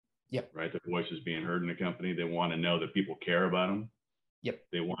 Yep. Right. Their voice is being heard in the company. They want to know that people care about them. Yep.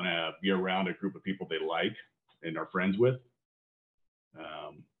 They want to be around a group of people they like and are friends with.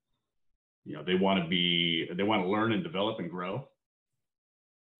 They want to learn and develop and grow.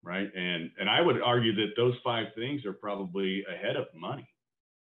 Right. And I would argue that those 5 things are probably ahead of money.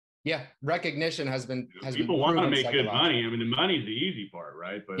 Yeah. Recognition people want to make good money. I mean, the money's the easy part,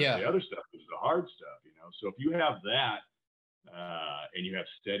 right? But the other stuff is the hard stuff, So if you have that, and you have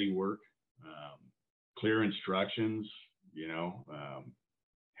steady work, clear instructions,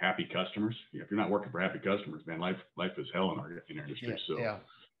 happy customers. If you're not working for happy customers, man, life is hell in our industry.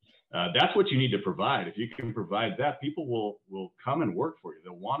 That's what you need to provide. If you can provide that, people will come and work for you.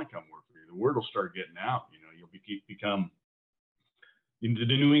 They'll want to come work for you. The word will start getting out. You'll become the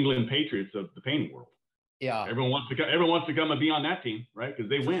New England Patriots of the painting world. Yeah. Everyone wants to come and be on that team, right? Because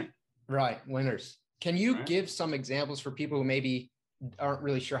they win. Right. Winners. Can you give some examples for people who maybe aren't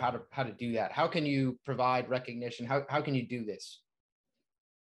really sure how to do that? How can you provide recognition? How can you do this?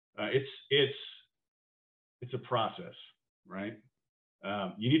 It's a process, right?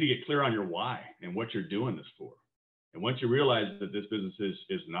 You need to get clear on your why and what you're doing this for. And once you realize that this business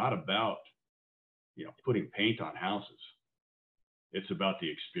is not about, putting paint on houses, it's about the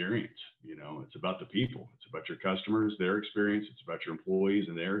experience, it's about the people, it's about your customers, their experience, it's about your employees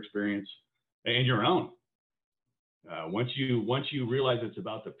and their experience and your own. Once you realize it's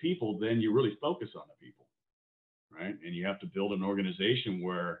about the people, then you really focus on the people, right? And you have to build an organization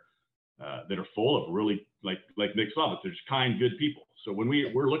where that are full of really, like Nick saw, there's kind, good people. So when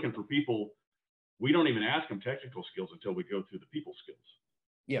we're looking for people, we don't even ask them technical skills until we go through the people skills.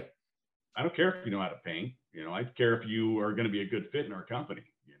 Yep. I don't care if you know how to paint. I care if you are going to be a good fit in our company.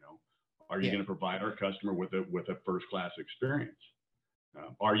 Are you going to provide our customer with a first-class experience?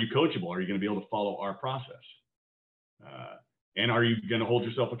 Are you coachable? Are you going to be able to follow our process? And are you going to hold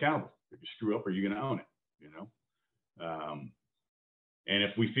yourself accountable? If you screw up, are you going to own it? And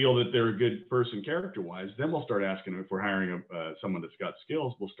if we feel that they're a good person character-wise, then we'll start asking, if we're hiring someone that's got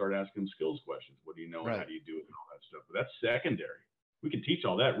skills, we'll start asking skills questions. What do you know? Right. And how do you do it and all that stuff? But that's secondary. We can teach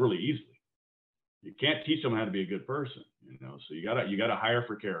all that really easily. You can't teach someone how to be a good person, so you gotta hire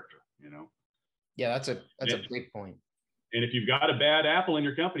for character, Yeah, that's a big point. And if you've got a bad apple in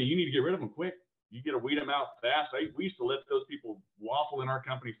your company, you need to get rid of them quick. You got to weed them out fast. We used to let those people waffle in our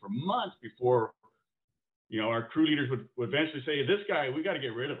company for months before, our crew leaders would eventually say, this guy, we got to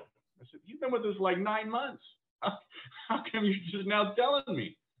get rid of him. I said, you've been with us like 9 months. How come you're just now telling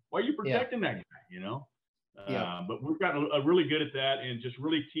me? Why are you protecting that guy, But we've gotten really good at that and just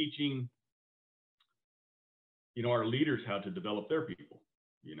really teaching, our leaders how to develop their people.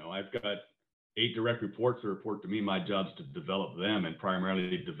 I've got 8 direct reports that report to me. My job is to develop them and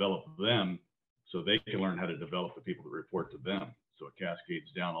primarily develop them so they can learn how to develop the people that report to them. So it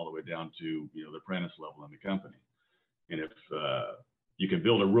cascades down all the way down to, the apprentice level in the company. And if you can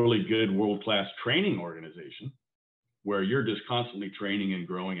build a really good world-class training organization where you're just constantly training and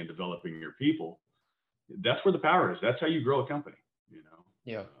growing and developing your people, that's where the power is. That's how you grow a company,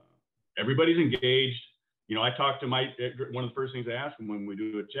 Yeah. Everybody's engaged. I talk to one of the first things I ask them when we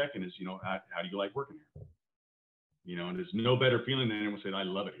do a check-in is, how do you like working here? And there's no better feeling than anyone saying, I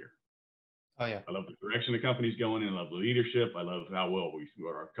love it here. Oh, yeah. I love the direction the company's going in. I love the leadership. I love how well we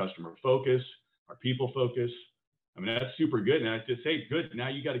are our customer focus, our people focus. I mean, that's super good. And I just say, good. Now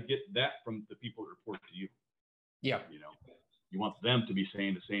you got to get that from the people that report to you. Yeah. You want them to be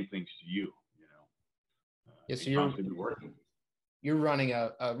saying the same things to you, So you're running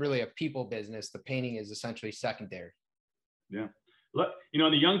really a people business. The painting is essentially secondary. Yeah. Look, the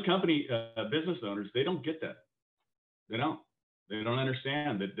young company business owners, they don't get that. They don't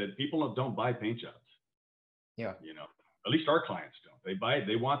understand that people don't buy paint jobs. Yeah. At least our clients don't.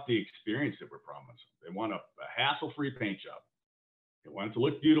 They want the experience that we're promising. They want a hassle-free paint job. They want it to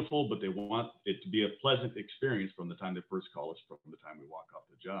look beautiful, but they want it to be a pleasant experience from the time they first call us, from the time we walk off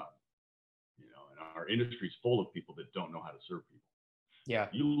the job. And our industry is full of people that don't know how to serve people. Yeah.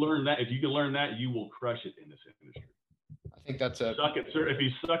 You learn that. If you can learn that, you will crush it in this industry. I think that's if you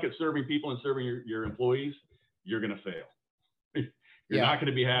suck at serving people and serving your employees, you're going to fail. You're not going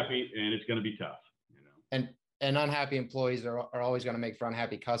to be happy, and it's going to be tough. And unhappy employees are always going to make for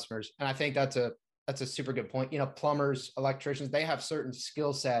unhappy customers. And I think that's a super good point. Plumbers, electricians, they have certain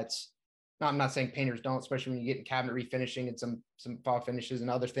skill sets. Now, I'm not saying painters don't, especially when you get in cabinet refinishing and some fall finishes and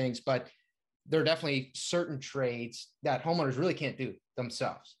other things, but there are definitely certain trades that homeowners really can't do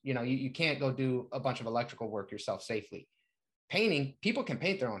themselves. You can't go do a bunch of electrical work yourself safely. Painting, people can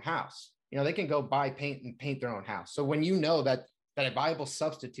paint their own house. They can go buy paint and paint their own house. So when that a viable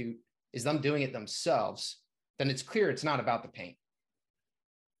substitute is them doing it themselves, then it's clear it's not about the paint.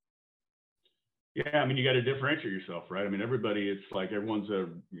 Yeah, I mean, you got to differentiate yourself, right? I mean, it's like everyone's a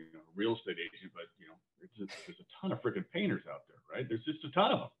real estate agent, but there's a ton of freaking painters out there, right? There's just a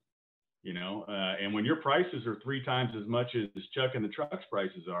ton of them, and when your prices are 3 times as much as Chuck and the truck's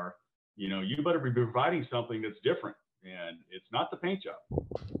prices are, you better be providing something that's different, and it's not the paint job.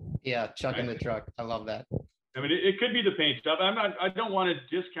 Yeah, Chuck and the truck. I love that. I mean, it could be the paint job. I don't want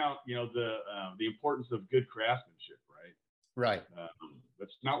to discount, the importance of good craftsmanship, right? Right.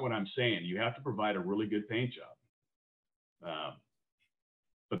 That's not what I'm saying. You have to provide a really good paint job.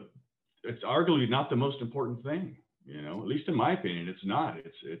 But it's arguably not the most important thing, at least in my opinion, it's not.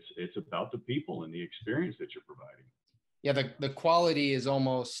 It's about the people and the experience that you're providing. Yeah, the quality is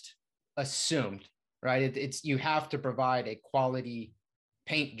almost assumed, right? It's you have to provide a quality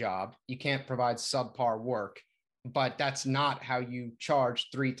paint job. You can't provide subpar work, but that's not how you charge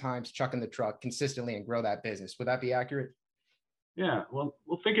 3 times Chuck in the truck consistently and grow that business. Would that be accurate? Yeah, well,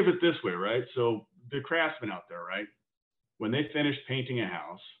 think of it this way, right? So the craftsmen out there, right? When they finish painting a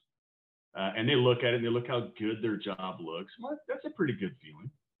house and they look at it and they look how good their job looks, well, that's a pretty good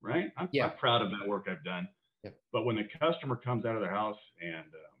feeling, right? I'm proud of that work I've done. Yeah. But when the customer comes out of their house and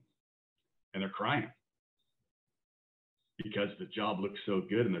they're crying because the job looks so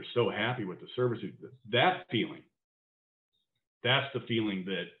good and they're so happy with the service, that feeling, that's the feeling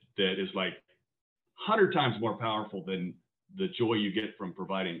that is like 100 times more powerful than the joy you get from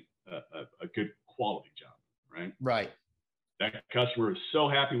providing a good quality job, right? Right. That customer is so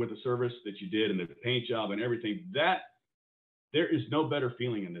happy with the service that you did and the paint job and everything. That there is no better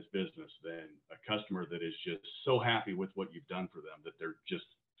feeling in this business than a customer that is just so happy with what you've done for them that they're just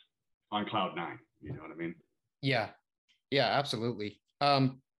on cloud 9. You know what I mean? Yeah, absolutely.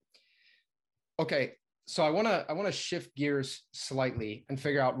 Okay, so I want to shift gears slightly and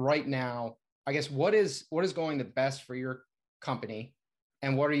figure out right now, I guess, what is going the best for your company,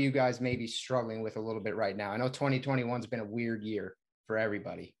 and what are you guys maybe struggling with a little bit right now? I know 2021's been a weird year for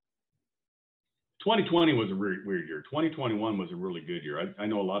everybody. 2020 was a weird year. 2021 was a really good year. I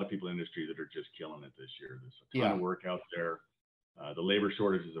know a lot of people in the industry that are just killing it this year. There's a ton of work out there. The labor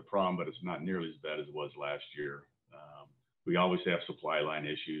shortage is a problem, but it's not nearly as bad as it was last year. We always have supply line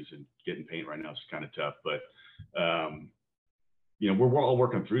issues, and getting paint right now is kind of tough, but we're all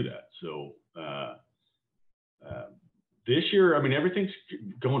working through that. So this year, I mean, everything's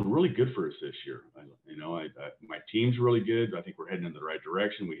going really good for us this year. My team's really good. I think we're heading in the right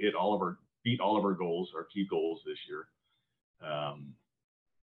direction. We beat all of our goals, our key goals this year.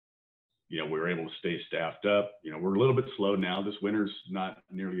 We were able to stay staffed up. We're a little bit slow now. This winter's not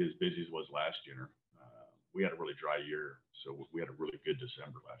nearly as busy as it was last year. We had a really dry year, so we had a really good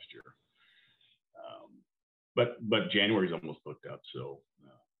December last year. But January's almost booked up, so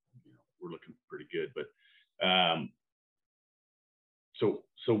we're looking pretty good. But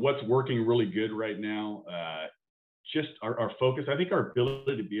so what's working really good right now? Just our focus. I think our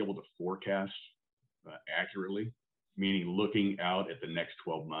ability to be able to forecast accurately, meaning looking out at the next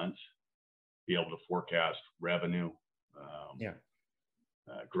 12 months, be able to forecast revenue,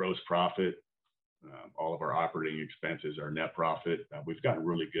 gross profit, all of our operating expenses, our net profit. We've gotten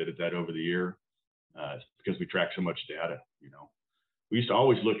really good at that over the year because we track so much data. We used to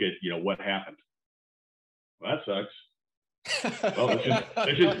always look at what happened. Well, that sucks. Well,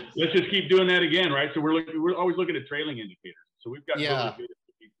 let's just keep doing that again, right? So we're always looking at trailing indicators. So we've got really good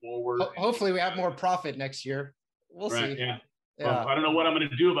looking forward. Hopefully, we have more profit next year. We'll see. Yeah. Well, I don't know what I'm going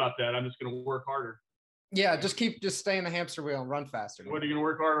to do about that. I'm just going to work harder. Yeah, just stay in the hamster wheel and run faster. What are you going to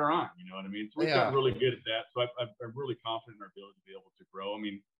work harder on? You know what I mean? So we've gotten really good at that. So I'm really confident in our ability to be able to grow. I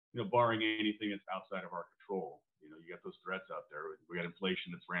mean, barring anything that's outside of our control. You got those threats out there. We got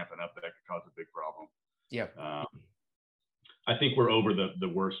inflation that's ramping up that could cause a big problem. Yeah. I think we're over the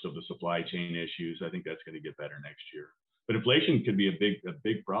worst of the supply chain issues. I think that's going to get better next year. But inflation could be a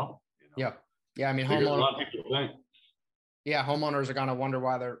big problem. Yeah. I mean, a lot of people think. Yeah, homeowners are going to wonder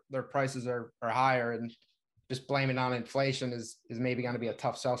why their prices are higher, and just blaming on inflation is maybe going to be a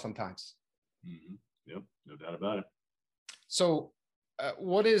tough sell sometimes. Mm-hmm. Yep, no doubt about it. So,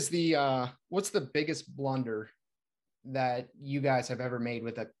 what's the biggest blunder that you guys have ever made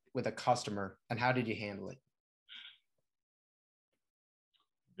with a customer, and how did you handle it?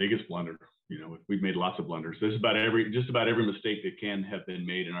 Biggest blunder. We've made lots of blunders. Just about every mistake that can have been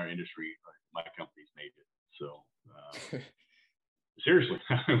made in our industry, my company's made it. So Seriously.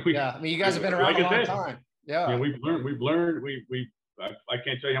 Yeah. I mean, you guys have been around a long time. Yeah. We've learned, I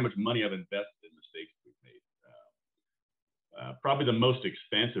can't tell you how much money I've invested in mistakes we've made. Probably the most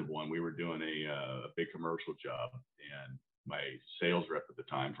expensive one, we were doing a big commercial job, and my sales rep at the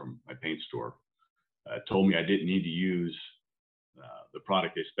time from my paint store told me I didn't need to use the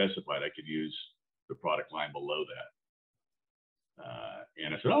product they specified. I could use the product line below that.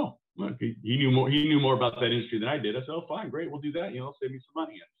 And I said, oh, look, he knew more. He knew more about that industry than I did. I said, oh, fine, great, we'll do that. Save me some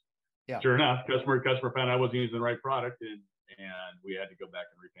money. And yeah. Sure enough, customer found I wasn't using the right product, and we had to go back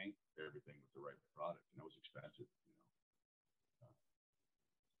and repaint everything with the right product, and it was expensive.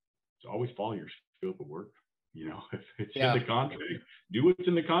 So always follow your scope of work. If it's in the contract, do what's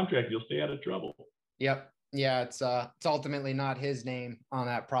in the contract. You'll stay out of trouble. Yep. Yeah. It's ultimately not his name on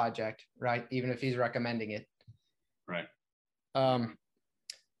that project, right? Even if he's recommending it. Right.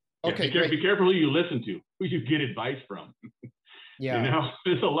 Okay. Be careful who you listen to, who you get advice from. Yeah.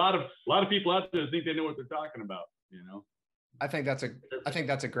 There's a lot of people out there that think they know what they're talking about. I think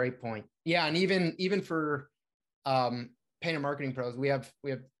that's a great point. Yeah. And even for painter marketing pros, we have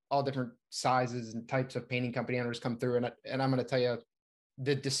all different sizes and types of painting company owners come through. And I'm going to tell you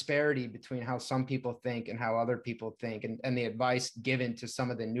the disparity between how some people think and how other people think, and the advice given to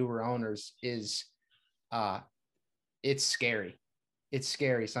some of the newer owners is, it's scary. It's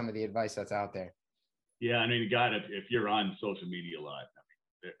scary. Some of the advice that's out there. Yeah. I mean, God, if you're on social media a lot,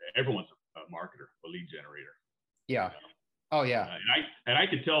 everyone's a marketer, a lead generator. Yeah. Oh yeah. And I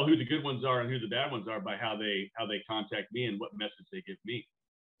can tell who the good ones are and who the bad ones are by how they contact me and what message they give me.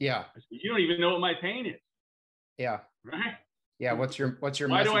 Yeah. You don't even know what my pain is. Yeah. Right. Yeah. What's your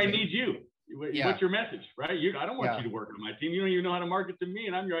Why do I need you? Yeah. What's your message? Right. I don't want you to work on my team. You don't even know how to market to me,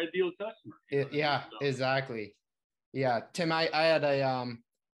 and I'm your ideal customer. Yeah, exactly. Yeah. Tim, I had I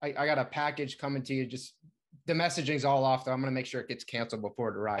got a package coming to you. Just the messaging's all off though. I'm going to make sure it gets canceled before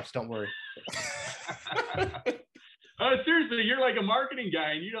it arrives. Don't worry. Seriously, you're like a marketing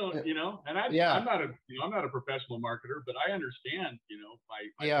guy, and you don't, and I'm not a professional marketer, but I understand,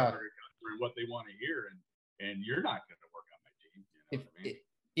 my target customer and what they want to hear, and you're not going to work on my team. What I mean?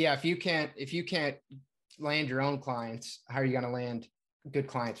 Yeah. If you can't land your own clients, how are you going to land good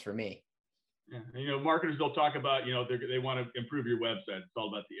clients for me? Yeah. Marketers, they'll talk about, they want to improve your website. It's all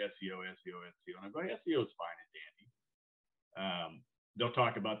about the SEO. And I'm going, SEO is fine and dandy. They'll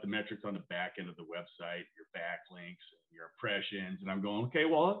talk about the metrics on the back end of the website, your backlinks, your impressions. And I'm going, okay,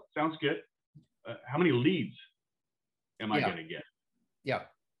 well, sounds good. How many leads am I going to get? Yeah.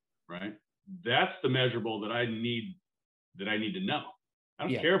 Right. That's the measurable that I need to know. I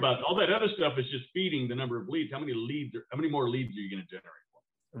don't care about all that other stuff. Is just feeding the number of leads. How many more leads are you going to generate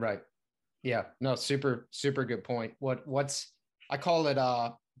for? Right. Yeah. No, super, super good point. I call it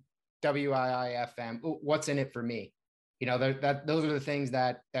WIIFM. What's in it for me? Those are the things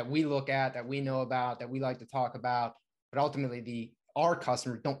that we look at, that we know about, that we like to talk about, but ultimately our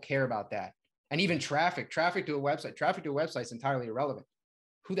customers don't care about that. And even traffic to a website is entirely irrelevant.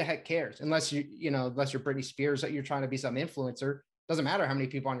 Who the heck cares? Unless unless you're Britney Spears, that you're trying to be some influencer. Doesn't matter how many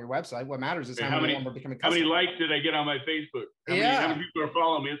people on your website. What matters is how many are becoming customers. How many likes did I get on my Facebook? How many people are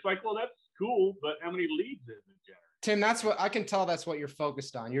following me? It's like, well, that's cool, but how many leads is it generate? Tim, that's what I can tell. That's what you're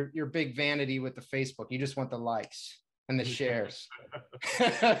focused on. You're big vanity with the Facebook. You just want the likes and the shares.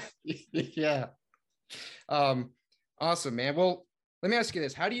 Yeah. Awesome, man. Well, let me ask you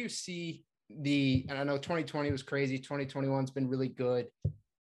this. How do you see and I know 2020 was crazy. 2021's been really good.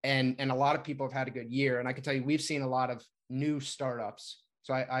 And a lot of people have had a good year. And I can tell you, we've seen a lot of new startups.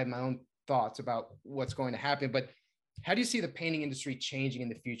 So I have my own thoughts about what's going to happen, but how do you see the painting industry changing in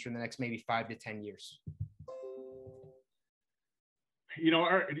the future in the next maybe 5 to 10 years?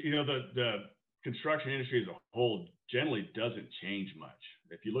 The construction industry as a whole generally doesn't change much.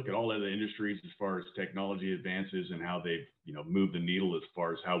 If you look at all other industries, as far as technology advances and how they've, moved the needle as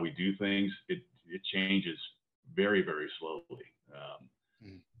far as how we do things, it changes very, very slowly.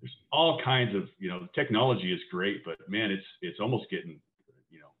 There's all kinds of, technology is great, but man, it's almost getting,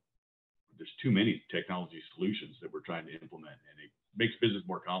 there's too many technology solutions that we're trying to implement, and it makes business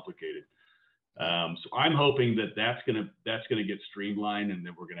more complicated. So I'm hoping that's gonna get streamlined, and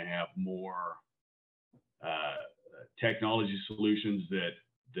that we're gonna have more technology solutions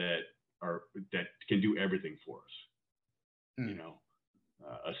that can do everything for us.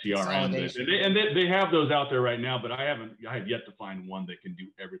 A CRM, and they have those out there right now, but I have yet to find one that can do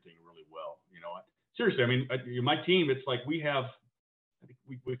everything really well. Seriously, I mean, my team, it's like we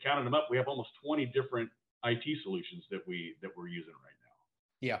counted them up. We have almost 20 different IT solutions that we're using right now.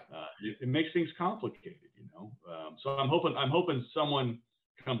 Yeah. It makes things complicated, So I'm hoping someone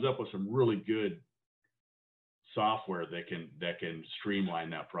comes up with some really good software that can streamline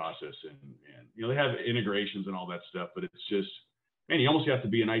that process. And they have integrations and all that stuff, but it's just, man, you almost have to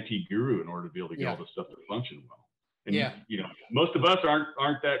be an IT guru in order to be able to get all this stuff to function well. And most of us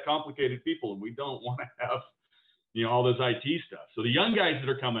aren't that complicated people, and we don't want to have all this IT stuff. So the young guys that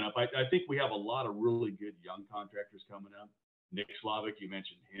are coming up, I think we have a lot of really good young contractors coming up. Nick Slavic, you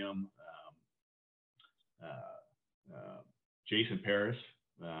mentioned him. Jason Paris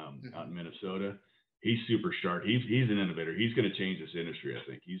out in Minnesota. He's super sharp. He's an innovator. He's going to change this industry. I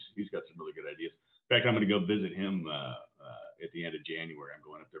think he's got some really good ideas. In fact, I'm going to go visit him at the end of January. I'm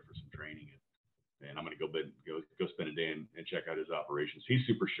going up there for some training, and I'm going to go spend a day and check out his operations. He's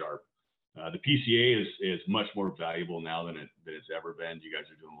super sharp. The PCA is much more valuable now than it's ever been. You guys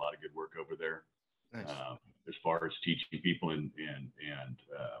are doing a lot of good work over there. Nice. As far as teaching people and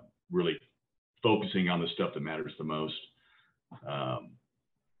really focusing on the stuff that matters the most.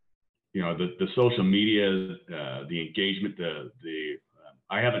 The social media, the engagement,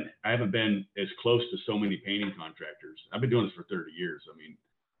 I haven't been as close to so many painting contractors. I've been doing this for 30 years. I mean,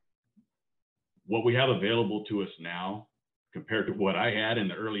 what we have available to us now compared to what I had in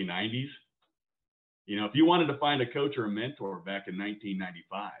the early 90s, if you wanted to find a coach or a mentor back in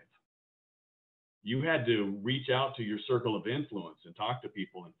 1995, you had to reach out to your circle of influence and talk to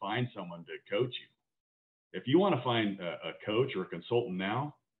people and find someone to coach you. If you want to find a coach or a consultant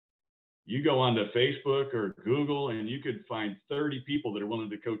now, you go onto Facebook or Google and you could find 30 people that are willing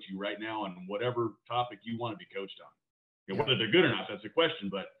to coach you right now on whatever topic you want to be coached on. Whether they're good or not, that's a question.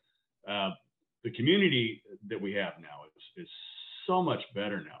 But the community that we have now is so much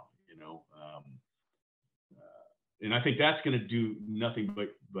better now, and I think that's going to do nothing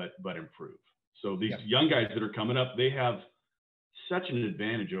but improve. So these young guys that are coming up, they have such an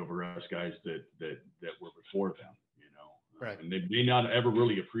advantage over us guys that were before them, right. And they may not ever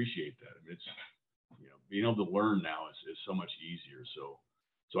really appreciate that. I mean, it's, being able to learn now is so much easier.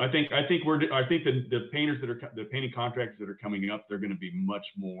 So I think the painting contractors that are coming up, they're going to be much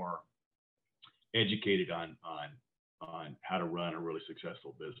more educated on how to run a really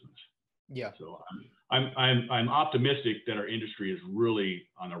successful business. Yeah. So I'm optimistic that our industry is really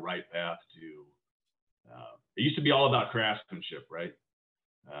on the right path to. It used to be all about craftsmanship, right?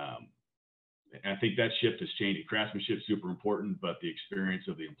 And I think that shift is changing. Craftsmanship is super important, but the experience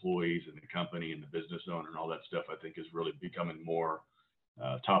of the employees and the company and the business owner and all that stuff, I think, is really becoming more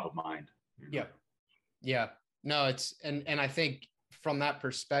top of mind. Yeah. Yeah. No, it's, and I think from that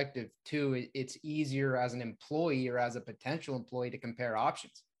perspective too, it's easier as an employee or as a potential employee to compare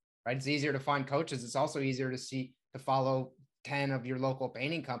options, right? It's easier to find coaches. It's also easier to follow 10 of your local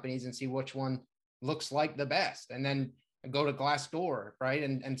painting companies and see which one looks like the best. And then go to Glassdoor, right?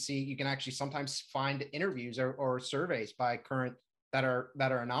 And see, you can actually sometimes find interviews or surveys by current that are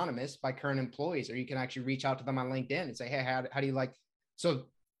anonymous by current employees, or you can actually reach out to them on LinkedIn and say, hey, how do you like, so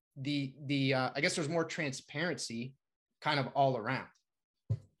the I guess there's more transparency kind of all around.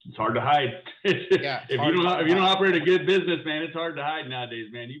 It's hard to hide. Yeah. If you don't operate a good business, man, it's hard to hide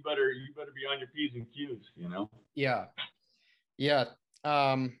nowadays, man. You better be on your P's and Q's, Yeah. Yeah.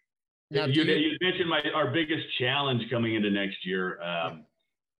 You mentioned our biggest challenge coming into next year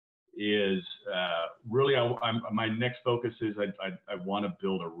is really my next focus is I want to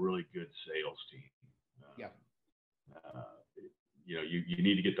build a really good sales team. You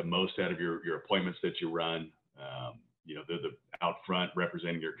need to get the most out of your appointments that you run. They're the out front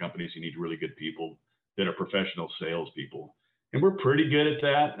representing your companies. You need really good people that are professional salespeople, and we're pretty good at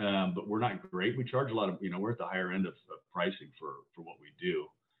that, but we're not great. We charge a lot of, we're at the higher end of pricing for what we do.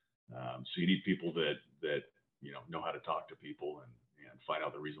 So you need people that know how to talk to people and find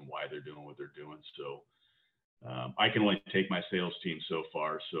out the reason why they're doing what they're doing. So I can only take my sales team so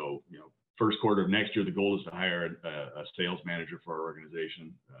far. So first quarter of next year, the goal is to hire a sales manager for our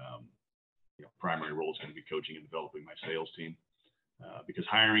organization. Primary role is going to be coaching and developing my sales team because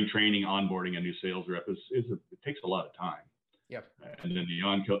hiring, training, onboarding a new sales rep it takes a lot of time. Yep. And then the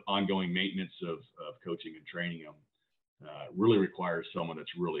ongoing maintenance of coaching and training them really requires someone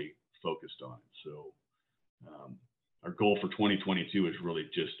that's really focused on it. So our goal for 2022 is really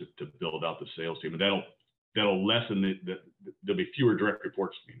just to build out the sales team, and that'll lessen there'll be fewer direct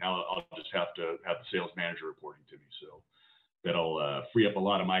reports to me. Now I'll just have to have the sales manager reporting to me. So that'll free up a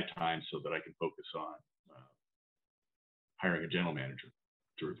lot of my time so that I can focus on hiring a general manager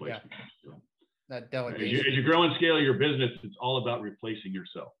to replace me. So, that delegation. As you grow and scale your business, it's all about replacing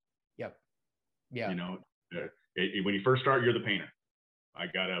yourself. Yep. Yeah. When you first start, you're the painter. I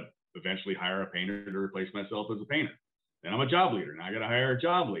got to eventually hire a painter to replace myself as a painter. Then I'm a job leader. Now I got to hire a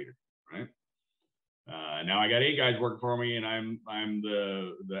job leader, right? Now I got 8 guys working for me, and I'm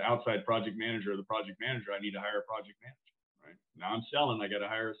the outside project manager of the project manager. I need to hire a project manager, right? Now I'm selling, I got to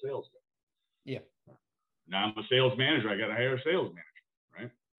hire a sales guy. Yeah. Now I'm a sales manager, I got to hire a sales manager,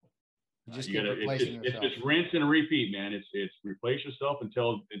 right? You just keep replacing yourself. It's just rinse and repeat, man. It's replace yourself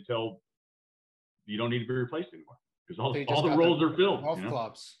until you don't need to be replaced anymore, because all the roles are filled. Golf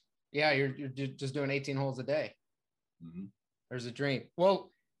clubs. Yeah, you're just doing 18 holes a day. Mm-hmm. There's a dream.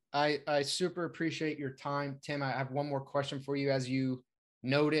 Well, I super appreciate your time, Tim. I have one more question for you. As you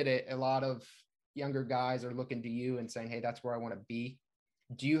noted, a lot of younger guys are looking to you and saying, hey, that's where I want to be.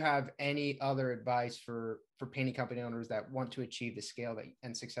 Do you have any other advice for painting company owners that want to achieve the scale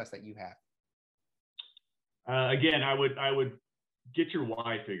and success that you have? Again, I would get your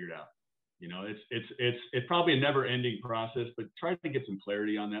why figured out. You know, it's probably a never ending process, but try to get some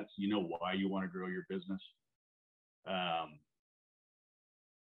clarity on that, so you know why you want to grow your business.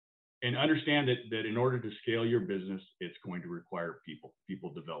 And understand that in order to scale your business, it's going to require people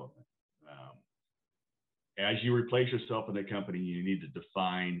development. As you replace yourself in the company, you need to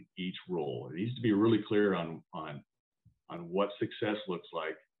define each role. It needs to be really clear on what success looks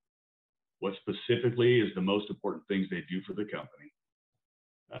like, what specifically is the most important things they do for the company,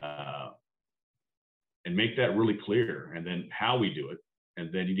 and make that really clear. And then how we do it,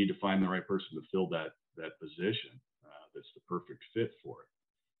 and then you need to find the right person to fill that position that's the perfect fit for it.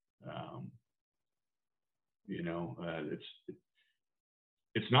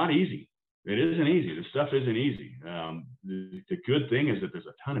 It's not easy. It isn't easy. The stuff isn't easy. The good thing is that there's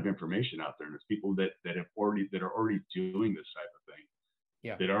a ton of information out there, and there's people that are already doing this type of thing.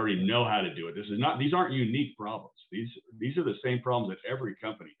 Yeah. That already know how to do it. These aren't unique problems. These are the same problems that every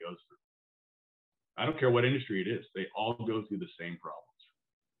company goes through. I don't care what industry it is. They all go through the same problems.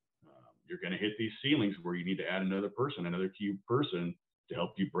 You're going to hit these ceilings where you need to add another key person to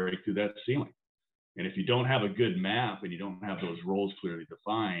help you break through that ceiling. And if you don't have a good map and you don't have those roles clearly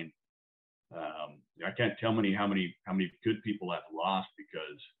defined, I can't tell how many good people I've lost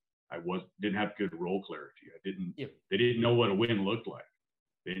because didn't have good role clarity. They didn't know what a win looked like.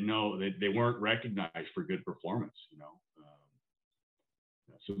 They didn't know they weren't recognized for good performance.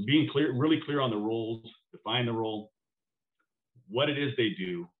 So being really clear on the roles, define the role, what it is they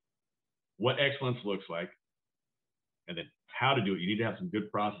do, what excellence looks like, and then how to do it. You need to have some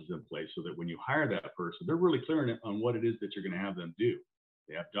good processes in place so that when you hire that person, they're really clear on what it is that you're going to have them do.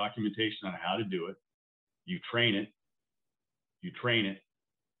 They have documentation on how to do it. You train it. You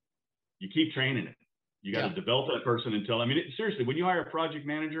keep training it. You got to develop that person seriously, when you hire a project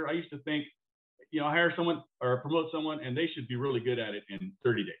manager, I used to think, hire someone or promote someone and they should be really good at it in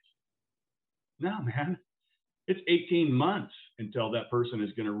 30 days. No, man, it's 18 months until that person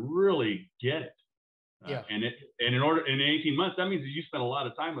is going to really get it. And in 18 months, that means that you spend a lot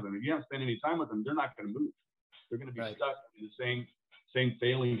of time with them. If you haven't spent any time with them, they're not going to move. They're going to be stuck in the same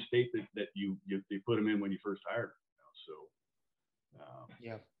failing state that you put them in when you first hired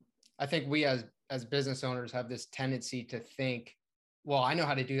them. I think we as business owners have this tendency to think, well, I know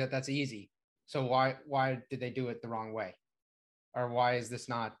how to do that. That's easy. So why did they do it the wrong way? Or why is this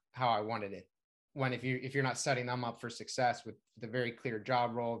not how I wanted it? When if you're not setting them up for success with the very clear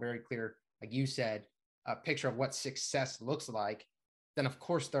job role, very clear, like you said, a picture of what success looks like, then of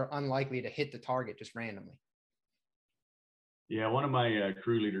course they're unlikely to hit the target just randomly. Yeah, one of my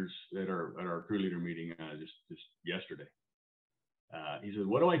crew leaders at our crew leader meeting just yesterday, he said,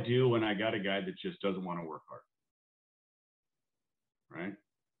 "What do I do when I got a guy that just doesn't want to work hard?" Right?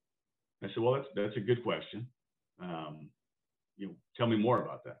 I said, "Well, that's a good question. Tell me more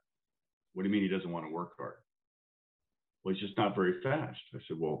about that. What do you mean he doesn't want to work hard?" "Well, he's just not very fast." I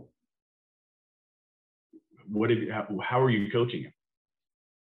said, "Well, how are you coaching him?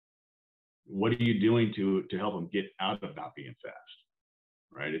 What are you doing to help him get out of not being fast?"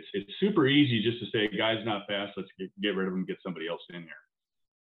 Right? It's super easy just to say, "Guy's not fast. Let's get rid of him, get somebody else in there."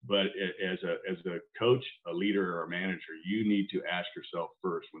 But as a coach, a leader, or a manager, you need to ask yourself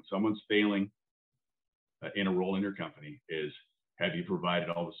first, when someone's failing in a role in your company, is have you provided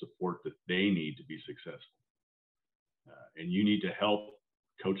all the support that they need to be successful? And you need to help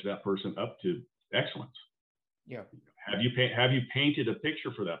coach that person up to excellence. Yeah. Have you painted a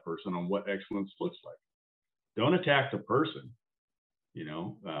picture for that person on what excellence looks like? Don't attack the person.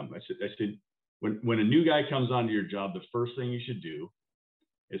 I said, when a new guy comes onto your job, the first thing you should do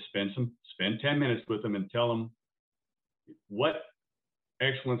is spend 10 minutes with them and tell them what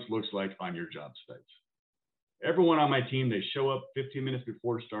excellence looks like on your job sites. Everyone on my team, they show up 15 minutes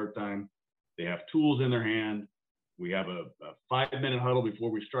before start time. They have tools in their hand. We have a 5-minute huddle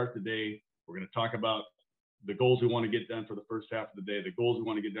before we start the day. We're going to talk about the goals we want to get done for the first half of the day, the goals we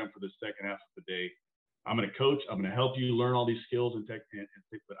want to get done for the second half of the day. I'm going to coach. I'm going to help you learn all these skills and tech,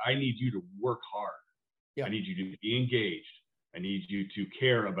 but I need you to work hard. Yeah. I need you to be engaged. I need you to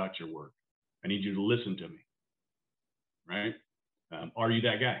care about your work. I need you to listen to me. Right? Are you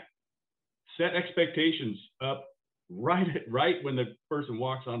that guy? Set expectations up right when the person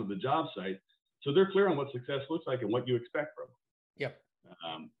walks onto the job site, so they're clear on what success looks like and what you expect from them. Yep.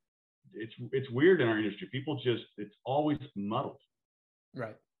 It's weird in our industry. People it's always muddled.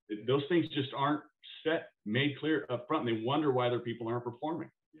 Right. Those things just aren't made clear up front. And they wonder why their people aren't performing.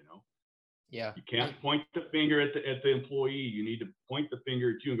 Yeah. You can't point the finger at the employee. You need to point the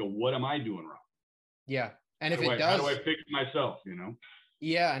finger at you and go, what am I doing wrong? Yeah. And how do I fix myself?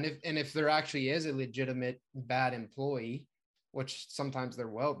 Yeah. And if there actually is a legitimate bad employee, which sometimes there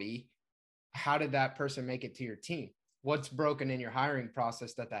will be, how did that person make it to your team? What's broken in your hiring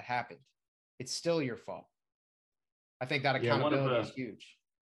process that happened? It's still your fault. I think that accountability is huge.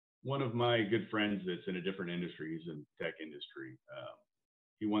 One of my good friends that's in a different industry, he's in the tech industry.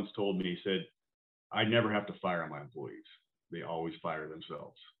 He once told me, he said, I never have to fire my employees. They always fire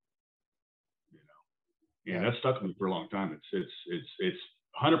themselves. And that stuck with me for a long time. It's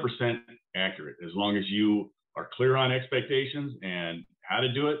 100% accurate. As long as you are clear on expectations and how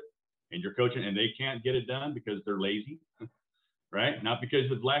to do it, and you're coaching, and they can't get it done because they're lazy, right? Not because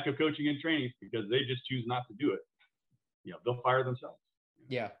of lack of coaching and training, because they just choose not to do it. They'll fire themselves.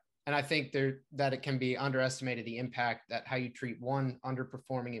 Yeah. And I think that it can be underestimated, the impact that how you treat one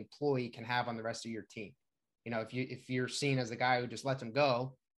underperforming employee can have on the rest of your team. If you're seen as the guy who just lets them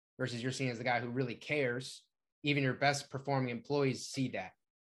go versus you're seen as the guy who really cares, even your best performing employees see that.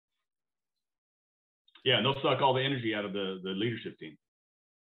 Yeah. And they'll suck all the energy out of the leadership team.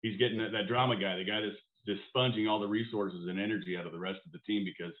 He's getting that drama guy, the guy that's just sponging all the resources and energy out of the rest of the team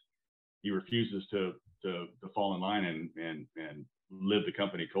because he refuses to fall in line and live the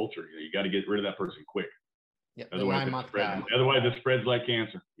company culture. You got to get rid of that person quick. Yeah. Otherwise it spreads like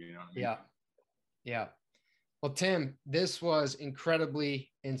cancer. You know what I mean? Yeah. Yeah. Well, Tim, this was incredibly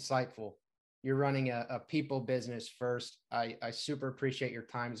insightful. You're running a people business first. I super appreciate your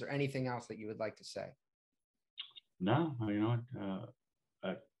time. Is there anything else that you would like to say? No,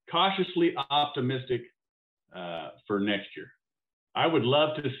 cautiously optimistic for next year. I would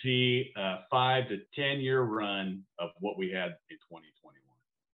love to see a 5 to 10 year run of what we had in 2021.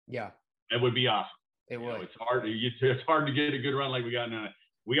 Yeah, that would be awesome. It would. It's hard to get a good run like we got now.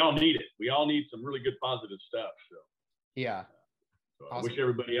 We all need it. We all need some really good positive stuff. So yeah, so awesome. I wish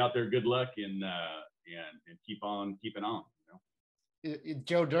everybody out there good luck and keep on keeping on.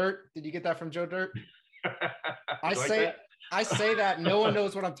 Joe Dirt, did you get that from Joe Dirt? I say that no one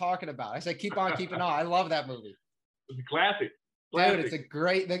knows what I'm talking about. I say keep on keeping on. I love that movie. It's a classic. Dude, it's a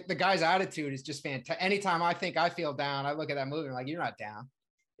great, the guy's attitude is just fantastic. Anytime I think I feel down, I look at that movie and I'm like, you're not down.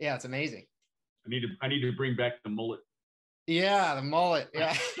 Yeah, it's amazing. I need to bring back the mullet. Yeah, the mullet.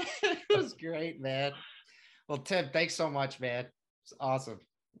 Yeah. It was great, man. Well, Tim, thanks so much, man. It's awesome.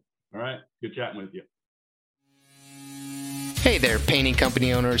 All right. Good chatting with you. Hey there, painting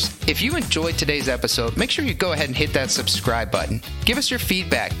company owners. If you enjoyed today's episode, make sure you go ahead and hit that subscribe button. Give us your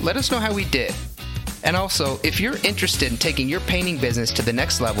feedback. Let us know how we did. And also, if you're interested in taking your painting business to the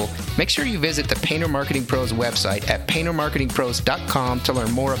next level, make sure you visit the Painter Marketing Pros website at paintermarketingpros.com to learn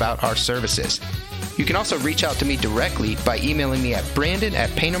more about our services. You can also reach out to me directly by emailing me at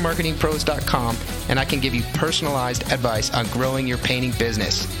brandon@paintermarketingpros.com, and I can give you personalized advice on growing your painting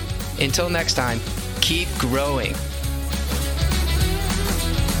business. Until next time, keep growing.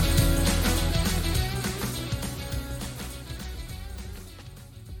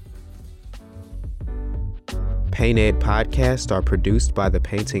 Paint Ed podcasts are produced by the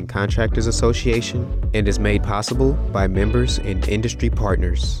Painting Contractors Association and is made possible by members and industry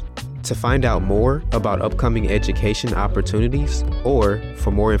partners. To find out more about upcoming education opportunities or for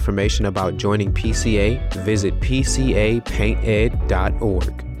more information about joining PCA, visit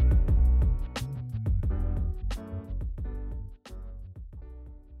pcapainted.org.